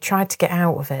 and he tried to get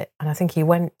out of it. And I think he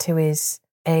went to his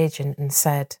agent and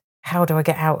said, how do I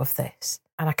get out of this?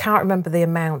 And I can't remember the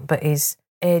amount, but his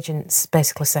agents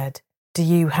basically said, do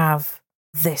you have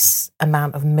this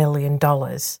amount of $1 million?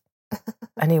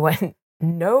 And he went,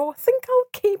 no, I think I'll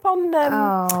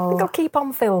keep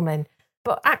on filming.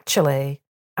 But actually,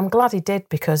 I'm glad he did,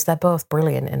 because they're both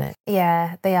brilliant in it.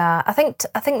 Yeah, they are. I think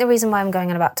the reason why I'm going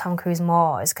on about Tom Cruise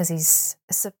more is because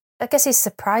I guess he's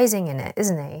surprising in it,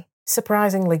 isn't he?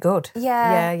 Surprisingly good.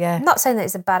 Yeah. Not saying that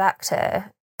he's a bad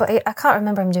actor, but I can't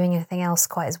remember him doing anything else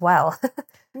quite as well.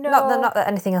 No. Not that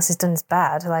anything else he's done is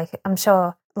bad. Like, I'm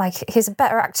sure, like, he's a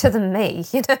better actor than me,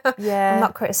 you know? Yeah. I'm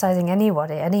not criticising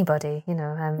anybody, you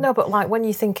know. No, but, like, when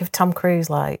you think of Tom Cruise,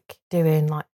 like, doing,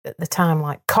 like, at the time,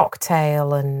 like,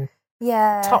 Cocktail and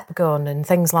Top Gun and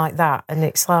things like that, and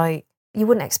it's like... You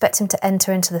wouldn't expect him to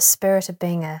enter into the spirit of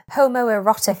being a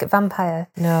homoerotic vampire.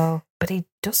 No, but he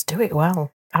does do it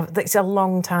well. It's a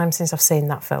long time since I've seen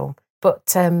that film.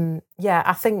 But,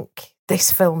 I think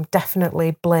this film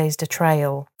definitely blazed a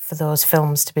trail for those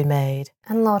films to be made.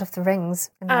 And Lord of the Rings,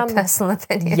 in my personal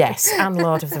opinion. Yes, and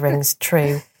Lord of the Rings,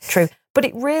 true. But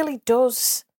it really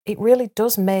does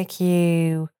make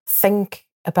you think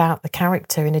about the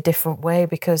character in a different way,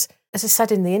 because, as I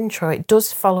said in the intro, it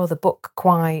does follow the book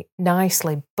quite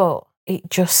nicely, but it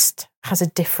just has a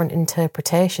different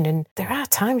interpretation. And there are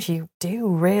times you do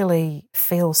really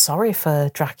feel sorry for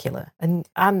Dracula. And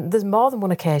there's more than one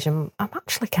occasion I'm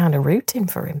actually kind of rooting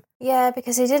for him. Yeah,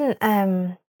 because he didn't...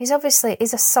 he's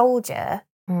a soldier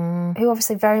who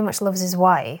obviously very much loves his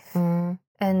wife.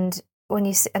 And when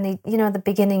you see, at the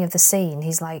beginning of the scene,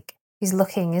 he's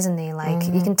looking, isn't he? Like,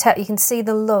 you can see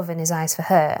the love in his eyes for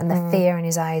her and the fear in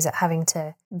his eyes at having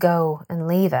to go and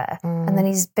leave her. And then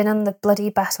he's been on the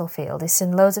bloody battlefield. He's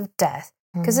seen loads of death.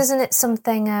 Because isn't it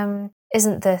something?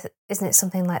 Isn't it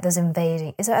something like there's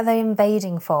invading? Are they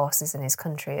invading forces in his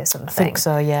country or something? I think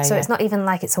so. Yeah. So it's not even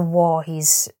like it's a war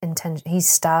he's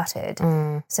started.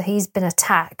 So he's been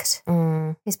attacked.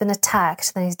 He's been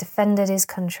attacked. Then he's defended his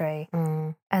country,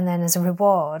 and then as a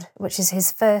reward, which is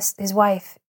his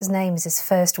wife's name is his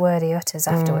first word he utters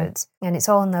afterwards, and it's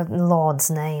all in the Lord's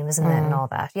name, isn't it, and all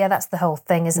that. Yeah, that's the whole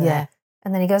thing, isn't it?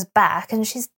 And then he goes back, and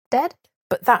she's dead.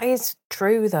 But that is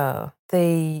true, though.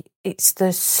 It's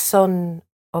the son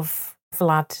of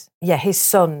Vlad, his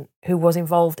son, who was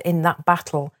involved in that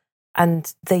battle,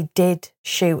 and they did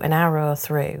shoot an arrow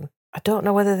through. I don't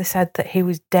know whether they said that he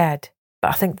was dead, but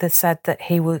I think they said that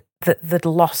they'd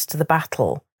lost the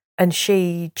battle, and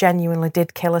she genuinely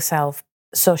did kill herself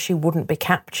so she wouldn't be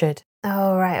captured.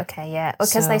 Oh, right, okay, yeah.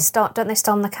 Because don't they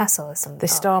storm the castle or something? They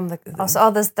storm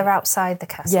the... they're outside the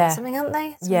castle or something, aren't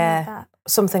they?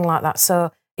 Something like that.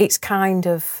 So it's kind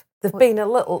of... They've been a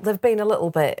little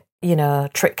bit,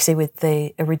 tricksy with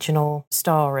the original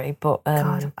story, but...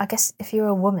 God, I guess if you were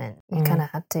a woman, you kind of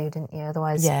had to, didn't you?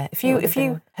 Otherwise... Yeah, if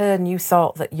you heard and you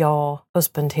thought that your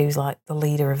husband, who's like the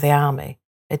leader of the army,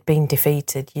 had been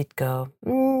defeated, you'd go...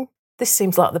 This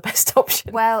seems like the best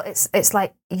option. Well, it's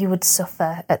like you would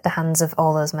suffer at the hands of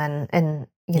all those men, and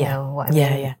you know what I mean.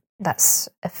 Yeah. That's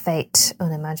a fate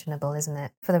unimaginable, isn't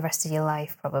it? For the rest of your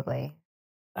life, probably.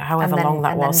 However long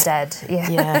that was. And then dead.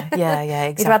 Yeah,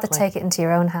 exactly. You'd rather take it into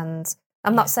your own hands.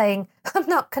 I'm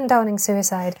not condoning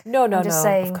suicide. No, I'm just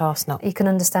saying, of course not. You can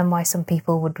understand why some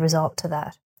people would resort to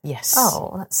that. Yes.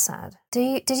 Oh, that's sad.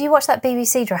 Did you watch that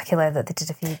BBC Dracula that they did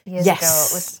a few years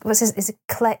ago? Is it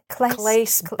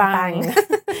Clace Bang?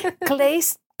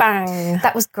 Clace Bang.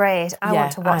 That was great. I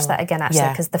want to watch that again, actually,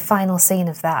 because the final scene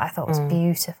of that I thought was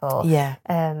beautiful. Yeah.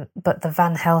 But the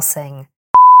Van Helsing,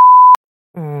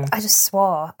 I just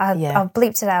swore. I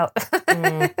bleeped it out.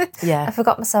 I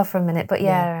forgot myself for a minute, but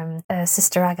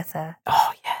Sister Agatha.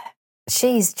 Oh, yeah.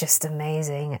 She's just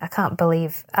amazing. I can't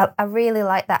believe... I really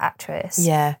like that actress.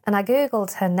 Yeah. And I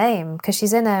Googled her name because she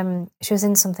was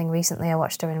in something recently I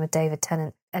watched her in with David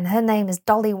Tennant, and her name is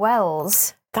Dolly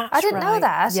Wells. I didn't know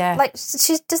that. Yeah. Like,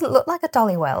 she doesn't look like a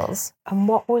Dolly Wells. And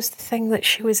what was the thing that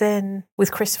she was in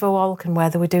with Christopher Walken where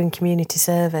they were doing community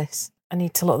service? I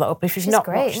need to look that up. If you've not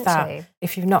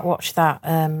watched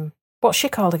that, what's she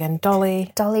called again?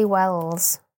 Dolly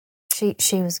Wells.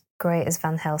 She was great as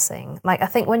Van Helsing. Like, I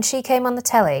think when she came on the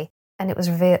telly and it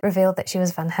was revealed that she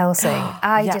was Van Helsing,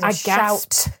 I did a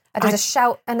shout. I did a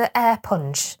shout and an air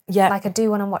punch, like I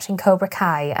do when I'm watching Cobra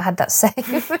Kai. I had that same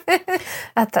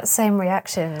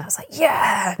reaction. I was like,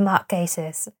 yeah, Mark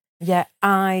Gatiss. Yeah,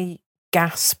 I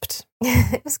gasped.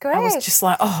 It was great. I was just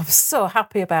like, I was so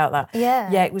happy about that.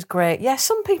 Yeah, it was great. Yeah,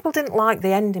 some people didn't like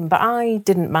the ending, but I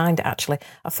didn't mind it, actually.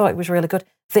 I thought it was really good.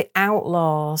 The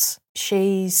Outlaws,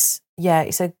 it's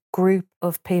a group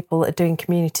of people that are doing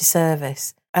community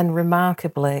service. And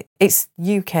remarkably, it's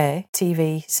UK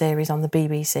TV series on the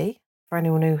BBC, for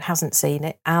anyone who hasn't seen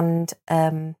it. And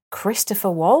Christopher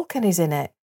Walken is in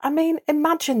it. I mean,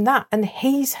 imagine that. And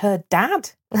he's her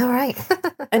dad. All right.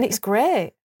 And it's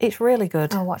great. It's really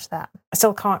good. I'll watch that. I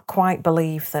still can't quite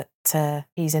believe that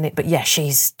he's in it. But yeah,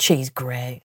 she's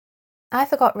great. I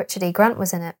forgot Richard E. Grant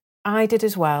was in it. I did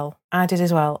as well.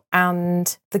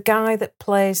 And the guy that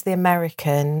plays the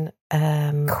American...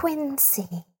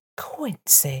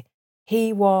 Quincy.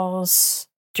 He was...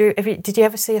 Did you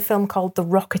ever see a film called The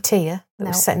Rocketeer that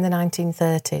was set in the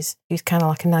 1930s? He was kind of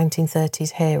like a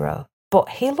 1930s hero. But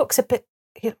he looks a bit...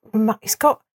 He's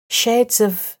got shades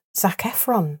of Zac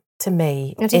Efron to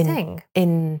me. What do you think?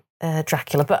 In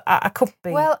Dracula, but I could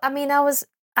be... Well, I mean, I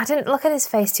didn't look at his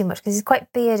face too much because he's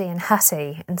quite beardy and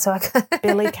hatty, and so I...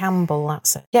 Billy Campbell,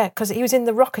 that's it. Yeah, because he was in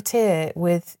The Rocketeer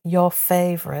with your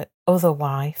favourite other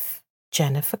wife,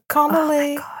 Jennifer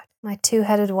Connelly. Oh, my God. My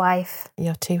two-headed wife.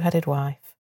 Your two-headed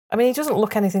wife. I mean, he doesn't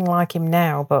look anything like him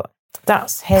now, but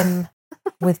that's him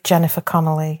with Jennifer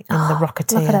Connelly in The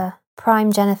Rocketeer. Look at her.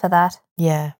 Prime Jennifer, that.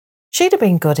 Yeah. She'd have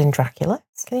been good in Dracula.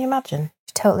 Can you imagine?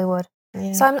 She totally would.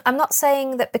 Yeah. So I'm not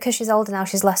saying that because she's older now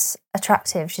she's less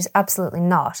attractive. She's absolutely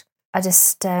not. I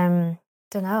just don't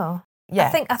know. Yeah.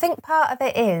 I think part of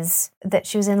it is that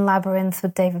she was in Labyrinth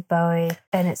with David Bowie,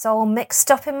 and it's all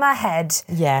mixed up in my head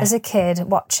as a kid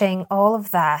watching all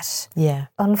of that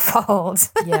unfold.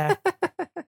 Yeah.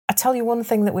 I tell you one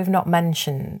thing that we've not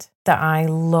mentioned that I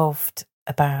loved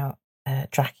about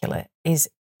Dracula is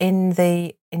in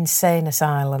the insane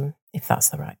asylum, if that's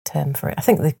the right term for it. I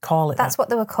think they call it That's what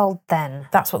they were called then.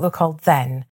 That's what they were called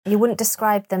then. You wouldn't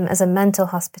describe them as a mental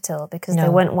hospital because they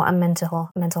weren't what a mental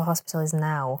hospital is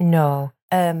now. No.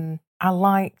 I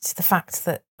liked the fact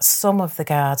that some of the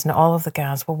guards, not all of the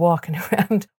guards, were walking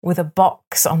around with a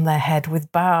box on their head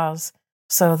with bars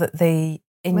so that the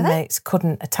inmates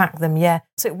couldn't attack them. Yeah.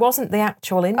 So it wasn't the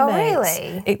actual inmates. Oh,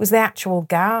 really? It was the actual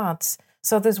guards.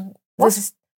 So there's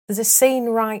a scene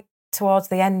right towards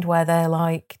the end where they're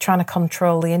like trying to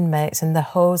control the inmates and they're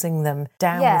hosing them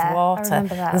down with water. I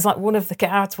remember that. There's like one of the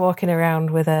guards walking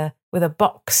around with a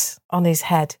box on his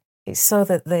head. It's so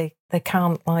that they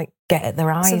can't like get at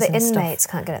their eyes. So the and inmates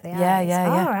stuff. can't get at the eyes. Yeah.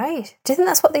 All right. Do you think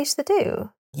that's what they used to do?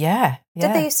 Yeah.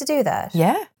 Did they used to do that?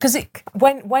 Yeah. Because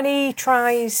when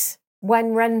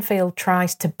Renfield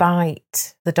tries to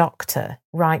bite the doctor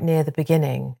right near the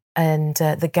beginning, and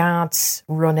the guards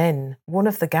run in, one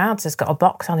of the guards has got a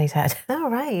box on his head. Oh,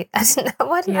 right. I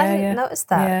didn't notice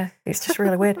that. Yeah, it's just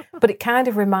really weird. But it kind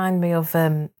of reminded me of,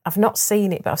 I've not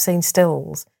seen it, but I've seen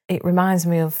stills. It reminds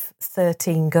me of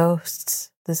 13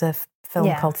 Ghosts. There's a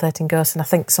film called 13 Ghosts, and I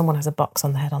think someone has a box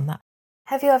on the head on that.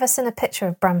 Have you ever seen a picture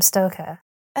of Bram Stoker?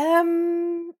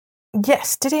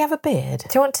 Yes. Did he have a beard? Do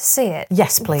you want to see it?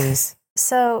 Yes, please.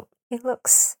 So he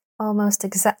looks almost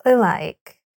exactly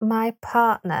like my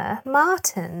partner,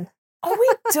 Martin. Oh,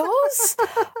 he does?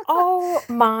 Oh,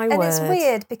 my word. And it's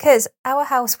weird because our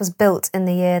house was built in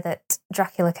the year that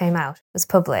Dracula came out, was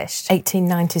published.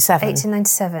 1897.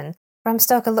 1897. Bram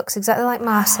Stoker looks exactly like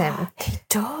Martin. He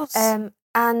does.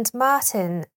 And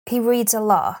Martin, he reads a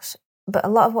lot, but a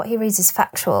lot of what he reads is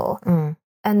factual.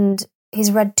 And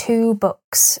he's read 2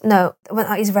 books. No,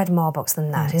 well, he's read more books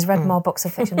than that. He's read more books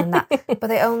of fiction than that. But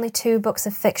the only 2 books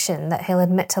of fiction that he'll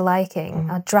admit to liking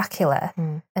are Dracula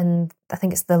and I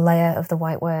think it's The Lair of the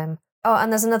White Worm. Oh,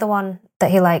 and there's another one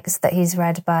that he likes that he's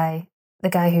read by the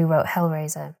guy who wrote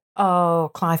Hellraiser.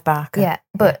 Oh, Clive Barker. Yeah,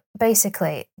 but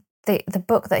basically the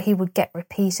book that he would get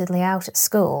repeatedly out at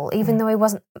school, even though he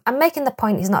wasn't... I'm making the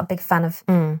point he's not a big fan of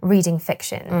reading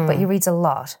fiction, but he reads a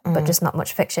lot, but just not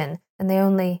much fiction. And the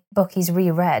only book he's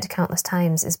reread countless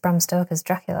times is Bram Stoker's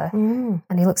Dracula.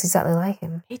 And he looks exactly like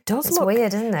him. He does It's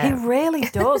weird, isn't it? He really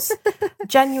does.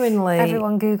 Genuinely.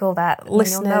 Everyone Google that.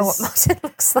 Listeners, you'll know what Martin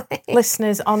looks like.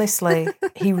 Listeners, honestly,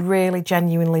 he really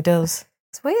genuinely does.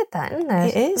 It's weird that, isn't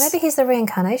it? It is. Maybe he's the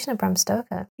reincarnation of Bram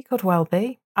Stoker. He could well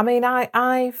be. I mean,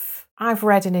 I've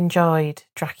read and enjoyed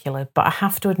Dracula, but I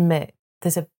have to admit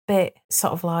there's a bit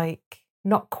sort of like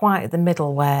not quite at the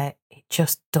middle where it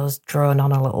just does drone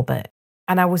on a little bit.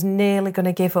 And I was nearly going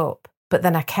to give up, but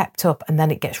then I kept up and then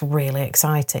it gets really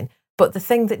exciting. But the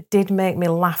thing that did make me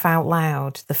laugh out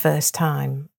loud the first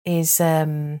time is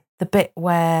the bit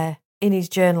where in his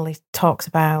journal he talks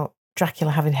about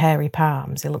Dracula having hairy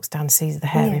palms. He looks down and sees the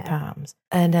hairy palms.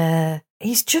 And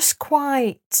he's just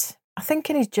quite... I think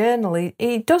in his journal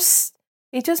he does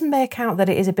make out that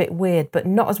it is a bit weird, but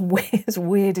not as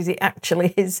weird as it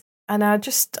actually is. And I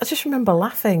just remember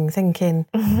laughing, thinking,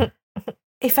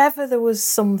 if ever there was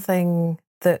something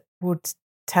that would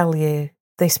tell you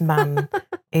this man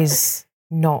is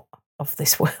not of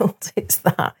this world, it's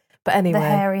that. But anyway. The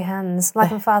hairy hands.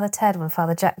 Like in Father Ted when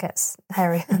Father Jack gets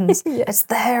hairy hands. It's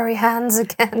the hairy hands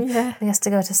again. Yeah. He has to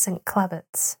go to St.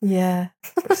 Clabbett's. Yeah.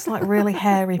 It's like really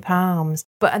hairy palms.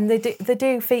 But and they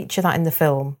do feature that in the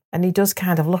film. And he does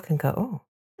kind of look and go, oh.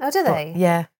 Oh, do they? But,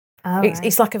 yeah. Oh,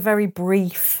 it's like a very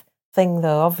brief thing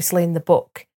though. Obviously in the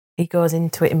book he goes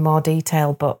into it in more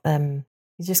detail, but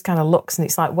he just kind of looks and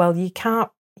it's like, well, you can't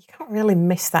really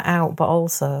miss that out, but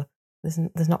also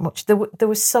there's not much. There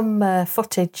was some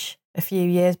footage a few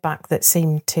years back that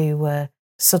seemed to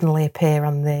suddenly appear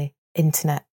on the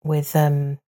internet with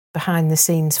behind the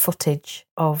scenes footage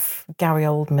of Gary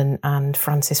Oldman and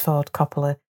Francis Ford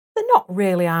Coppola. They're not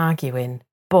really arguing,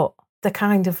 but they're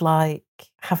kind of like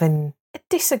having a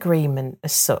disagreement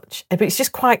as such. But it's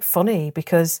just quite funny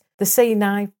because the scene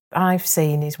I've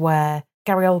seen is where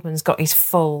Gary Oldman's got his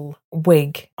full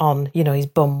wig on, you know, his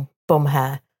bum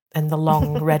hair and the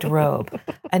long red robe,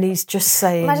 and he's just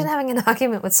saying... Imagine having an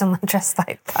argument with someone dressed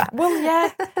like that. Well,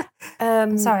 yeah.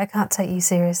 Sorry, I can't take you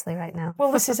seriously right now.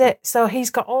 Well, this is it. So he's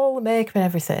got all the makeup and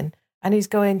everything, and he's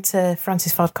going to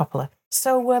Francis Ford Coppola.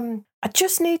 So I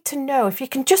just need to know if you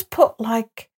can just put,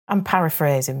 like... I'm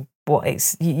paraphrasing what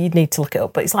it's... You'd need to look it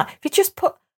up, but it's like, if you just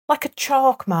put, like, a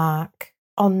chalk mark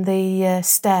on the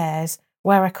stairs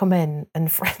where I come in,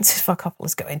 and Francis Ford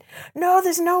Coppola's going, no,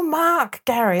 there's no mark,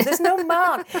 Gary, there's no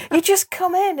mark. You just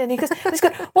come in. And he's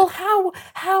going, well,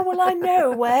 how will I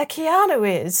know where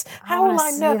Keanu is? How will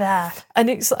I know that? And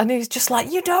he's just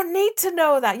like, you don't need to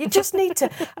know that. You just need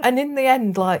to. And in the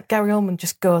end, like, Gary Oldman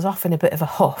just goes off in a bit of a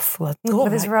huff. Like,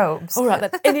 with his robes. All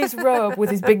right, in his robe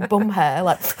with his big bum hair,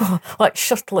 like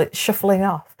shuffling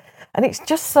off. And it's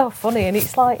just so funny. And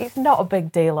it's like, it's not a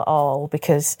big deal at all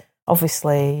because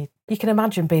obviously you can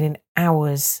imagine being in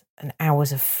hours and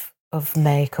hours of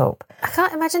makeup. I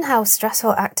can't imagine how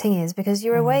stressful acting is because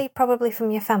you're away probably from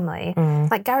your family.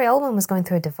 Like Gary Oldman was going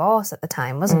through a divorce at the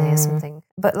time, wasn't he, or something?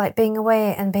 But like being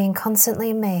away and being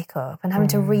constantly in makeup and having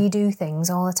to redo things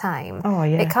all the time. Oh,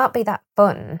 yeah. It can't be that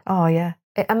fun. Oh, yeah.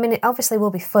 It obviously will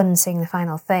be fun seeing the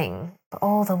final thing, but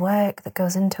all the work that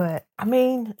goes into it. I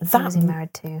mean, Who was he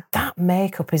married to? That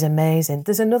makeup is amazing.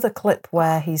 There's another clip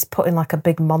where he's putting like a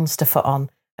big monster foot on.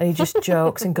 And he just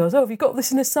jokes and goes, "Oh, have you got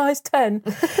this in a size 10?"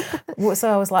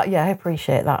 So I was like, yeah, I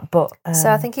appreciate that. But so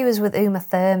I think he was with Uma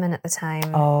Thurman at the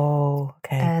time. Oh,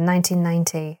 okay.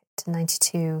 1990 to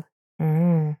 92.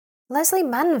 Leslie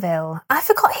Manville. I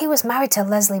forgot he was married to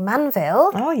Leslie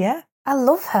Manville. Oh, yeah. I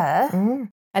love her.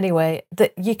 Anyway,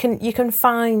 that you can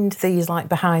find these like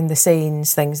behind the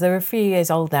scenes things. They're a few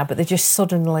years old now, but they just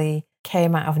suddenly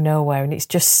came out of nowhere, and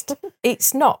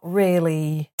it's not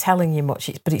really telling you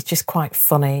much, but it's just quite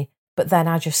funny. But then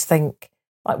I just think,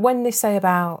 like when they say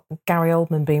about Gary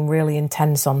Oldman being really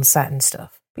intense on set and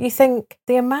stuff, but you think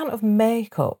the amount of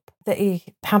makeup that he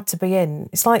had to be in,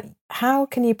 it's like, how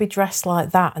can you be dressed like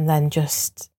that and then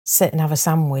just sit and have a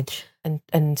sandwich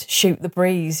and shoot the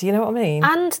breeze, you know what I mean?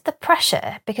 And the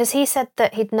pressure, because he said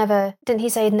that didn't he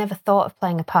say he'd never thought of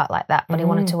playing a part like that, but he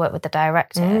wanted to work with the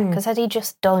director, because what had he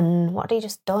just done?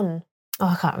 Oh,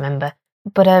 I can't remember.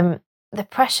 But the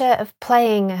pressure of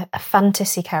playing a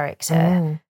fantasy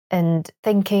character and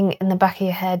thinking in the back of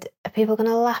your head, are people going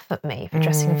to laugh at me for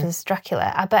dressing for this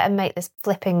Dracula? I better make this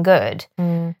flipping good.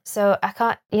 So I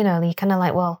can't, you're kind of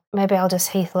like, well, maybe I'll just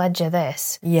Heath Ledger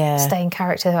this. Yeah. Stay in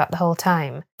character throughout the whole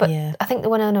time. But I think the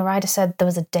Winona Ryder said there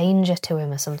was a danger to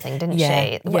him or something, didn't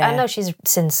she? Yeah. I know she's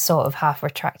since sort of half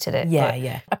retracted it.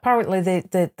 Yeah. Apparently they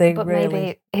but really...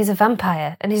 maybe he's a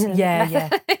vampire and he's in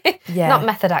not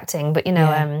method acting, but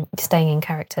staying in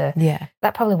character. Yeah.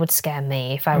 That probably would scare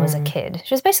me if I was a kid.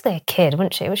 She was basically a kid,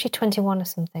 wasn't she? Was she 21 or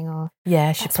something? Or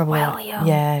yeah, she's probably young.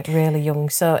 Yeah, really young.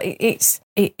 So it's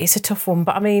a tough one.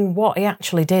 But I mean, what he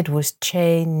actually did was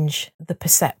change the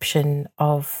perception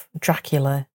of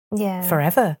Dracula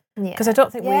forever. Because I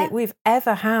don't think we've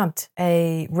ever had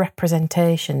a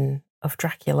representation of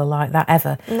Dracula like that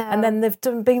ever. No. And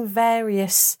then been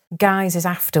various guises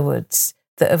afterwards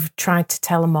that have tried to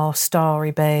tell a more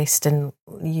story based, and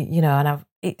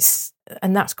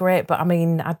and that's great. But I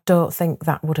mean, I don't think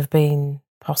that would have been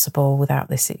possible without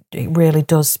this. It really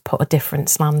does put a different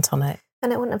slant on it.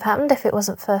 And it wouldn't have happened if it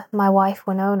wasn't for my wife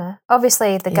Winona.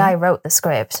 Obviously, the guy wrote the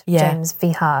script, James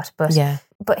V. Hart, but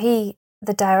the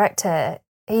director,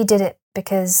 he did it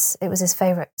because it was his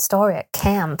favourite story at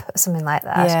camp or something like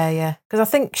that. Yeah. Because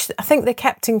I think they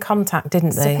kept in contact,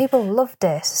 didn't they? So people loved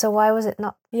it. So why was it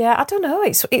not? Yeah, I don't know.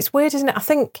 It's weird, isn't it? I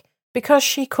think because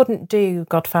she couldn't do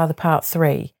Godfather Part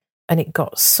 3 and it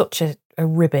got such a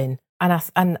ribbon,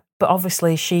 but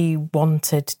obviously she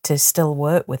wanted to still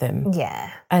work with him.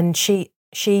 Yeah. And she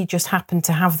just happened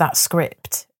to have that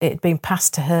script. It had been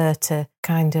passed to her to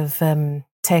kind of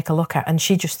take a look at, and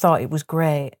she just thought it was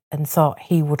great and thought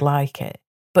he would like it.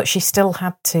 But she still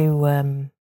had to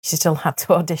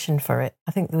audition for it.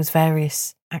 I think there was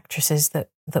various actresses that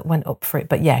went up for it.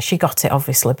 But yeah, she got it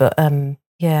obviously. But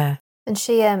yeah. And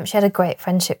she had a great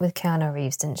friendship with Keanu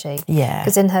Reeves, didn't she? Yeah.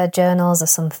 Because in her journals or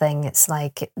something, it's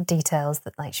like details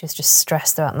that like she was just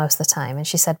stressed throughout most of the time. And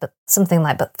she said, but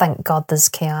thank God there's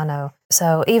Keanu.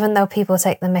 So even though people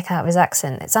take the mick out of his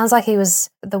accent, it sounds like he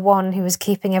was the one who was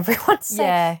keeping everyone safe.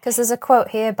 Yeah. Because there's a quote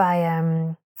here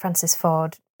by Francis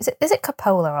Ford. Is it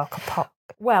Coppola or Coppola?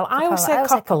 Well, I always say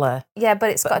Coppola. Yeah,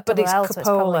 but it's got a double L, so it's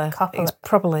probably Coppola. It's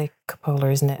probably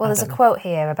Coppola, isn't it? Well, there's a quote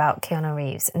here about Keanu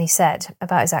Reeves, and he said,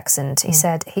 about his accent, he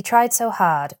said, he tried so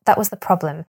hard, that was the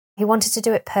problem. He wanted to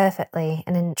do it perfectly,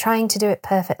 and in trying to do it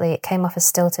perfectly, it came off as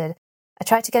stilted. I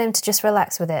tried to get him to just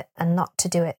relax with it, and not to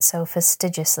do it so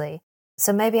fastidiously.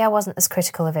 So maybe I wasn't as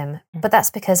critical of him, but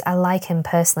that's because I like him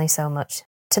personally so much.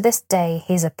 To this day,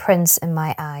 he's a prince in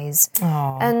my eyes.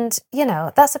 Aww. And,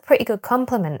 that's a pretty good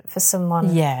compliment for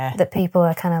someone that people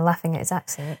are kind of laughing at his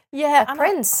accent. Yeah. A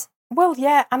prince.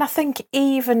 And I think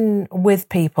even with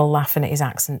people laughing at his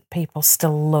accent, people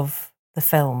still love the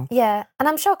film. Yeah, and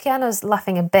I'm sure Keanu's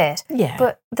laughing a bit. Yeah.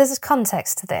 But there's a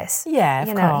context to this. Yeah,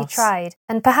 of course. He tried.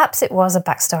 And perhaps it was a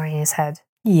backstory in his head.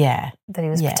 Yeah. That he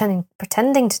was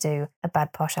pretending to do a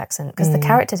bad posh accent, because the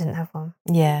character didn't have one.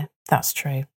 Yeah, that's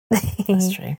true.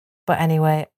 That's true. But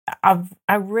anyway,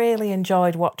 I really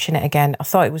enjoyed watching it again. I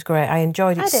thought it was great. I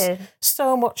enjoyed it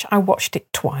so much. I watched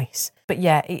it twice. But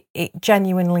yeah, it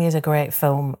genuinely is a great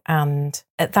film. And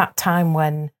at that time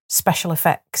when special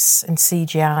effects and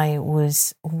CGI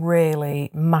was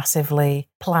really massively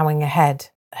ploughing ahead,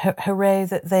 hooray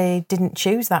that they didn't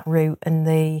choose that route and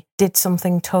they did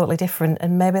something totally different.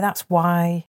 And maybe that's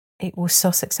why it was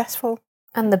so successful.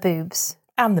 And the boobs.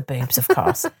 And the boobs, of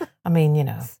course. I mean, you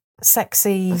know,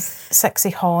 sexy,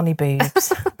 horny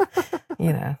boobs,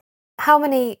 you know. How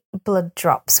many blood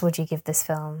drops would you give this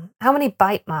film? How many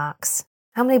bite marks?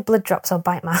 How many blood drops or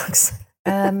bite marks?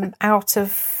 Out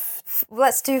of...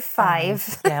 Let's do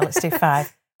 5. Yeah, let's do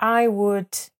 5. I would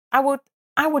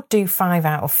do 5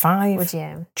 out of 5. Would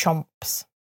you? Chomps.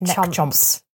 Neck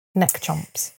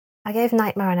chomps. I gave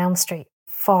Nightmare on Elm Street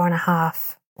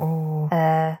 4.5. Oh.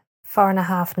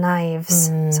 4.5 knives.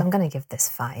 So I'm going to give this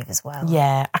 5 as well.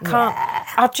 Yeah, I can't. Yeah.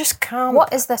 I just can't.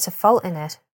 What is there to fault in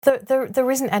it?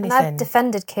 There isn't anything. And I've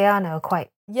defended Keanu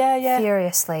quite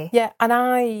furiously. Yeah, and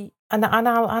I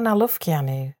love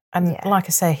Keanu. And like I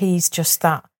say, he's just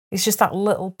that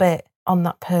little bit on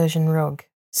that Persian rug.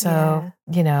 So,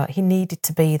 you know, he needed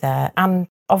to be there. And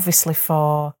obviously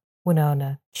for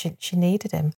Winona, she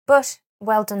needed him. But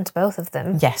well done to both of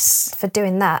them. Yes. For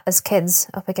doing that as kids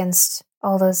up against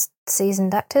all those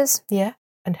seasoned actors. Yeah.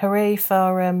 And hooray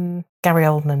for Gary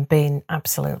Oldman being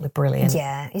absolutely brilliant.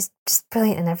 Yeah, he's just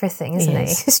brilliant in everything, isn't he?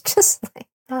 He's just like...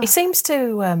 Oh. He seems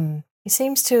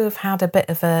to have had a bit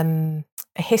of a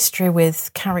history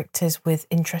with characters with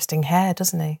interesting hair,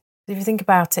 doesn't he? If you think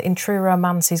about it, in True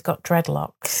Romance, he's got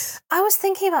dreadlocks. I was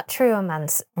thinking about True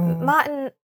Romance.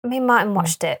 Martin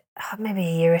watched it maybe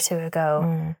a year or two ago,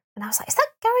 and I was like, "Is that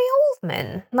Gary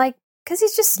Oldman?" Like, because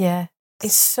he's just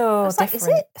it's so different.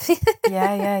 Like, is it?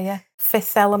 Yeah.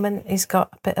 Fifth Element, he's got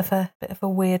a bit of a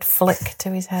weird flick to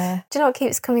his hair. Do you know what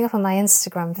keeps coming up on my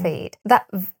Instagram feed? That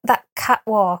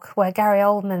catwalk where Gary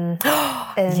Oldman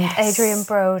and Adrian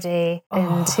Brody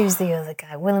and who's the other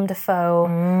guy? Willem Dafoe.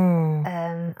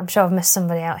 I'm sure I've missed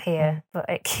somebody out here, but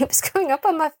it keeps coming up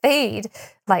on my feed.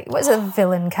 Like, what's a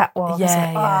villain catwalk?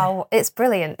 Oh, it's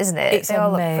brilliant, isn't it? They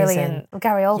all look brilliant.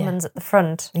 Gary Oldman's at the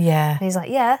front. Yeah. And he's like,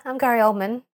 yeah, I'm Gary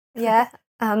Oldman. Yeah.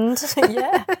 And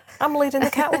yeah, I'm leading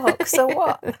the catwalk, so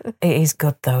what? It is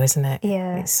good though, isn't it?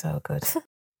 Yeah. It's so good.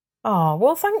 Oh,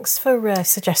 well, thanks for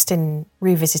suggesting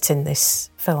revisiting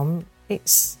this film. I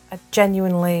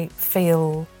genuinely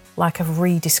feel like I've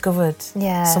rediscovered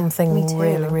something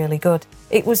really, really good.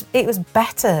 It was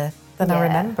better than I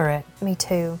remember it. Me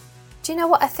too. Do you know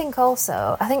what I think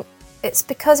also? I think it's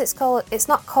because it's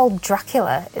not called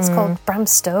Dracula, it's called Bram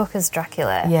Stoker's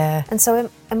Dracula. Yeah. And so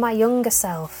in my younger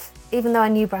self, even though I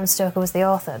knew Bram Stoker was the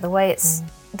author, the way it's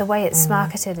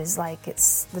marketed is like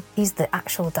he's the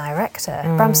actual director.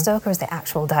 Bram Stoker is the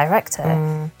actual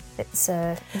director. It's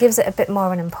gives it a bit more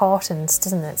of an importance,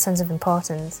 doesn't it? Sense of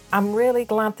importance. I'm really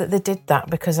glad that they did that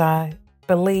because I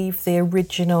believe the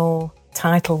original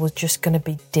title was just going to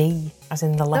be D, as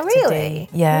in the letter really?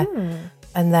 D. Yeah.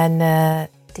 And then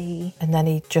D. And then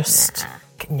he just...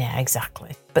 Yeah,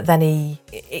 exactly. But then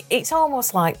it's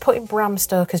almost like putting Bram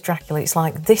Stoker's Dracula, it's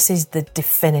like, this is the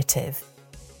definitive.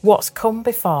 What's come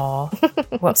before,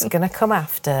 what's going to come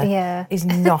after is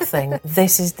nothing.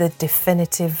 This is the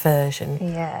definitive version.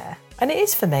 Yeah. And it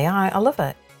is for me. I love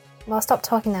it. Well, I'll stop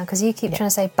talking now because you keep trying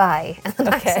to say bye and then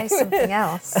I say something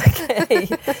else. Okay.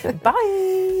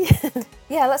 Bye.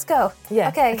 Yeah, let's go. Yeah.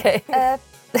 Okay.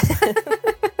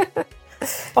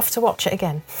 Off to watch it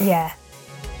again. Yeah.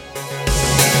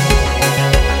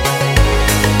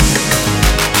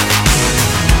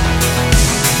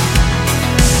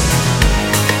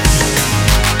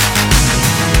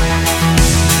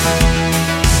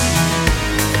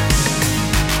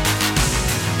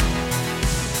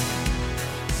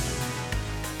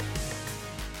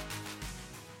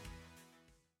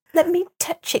 Let me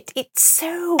touch it. It's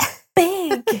so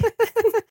big.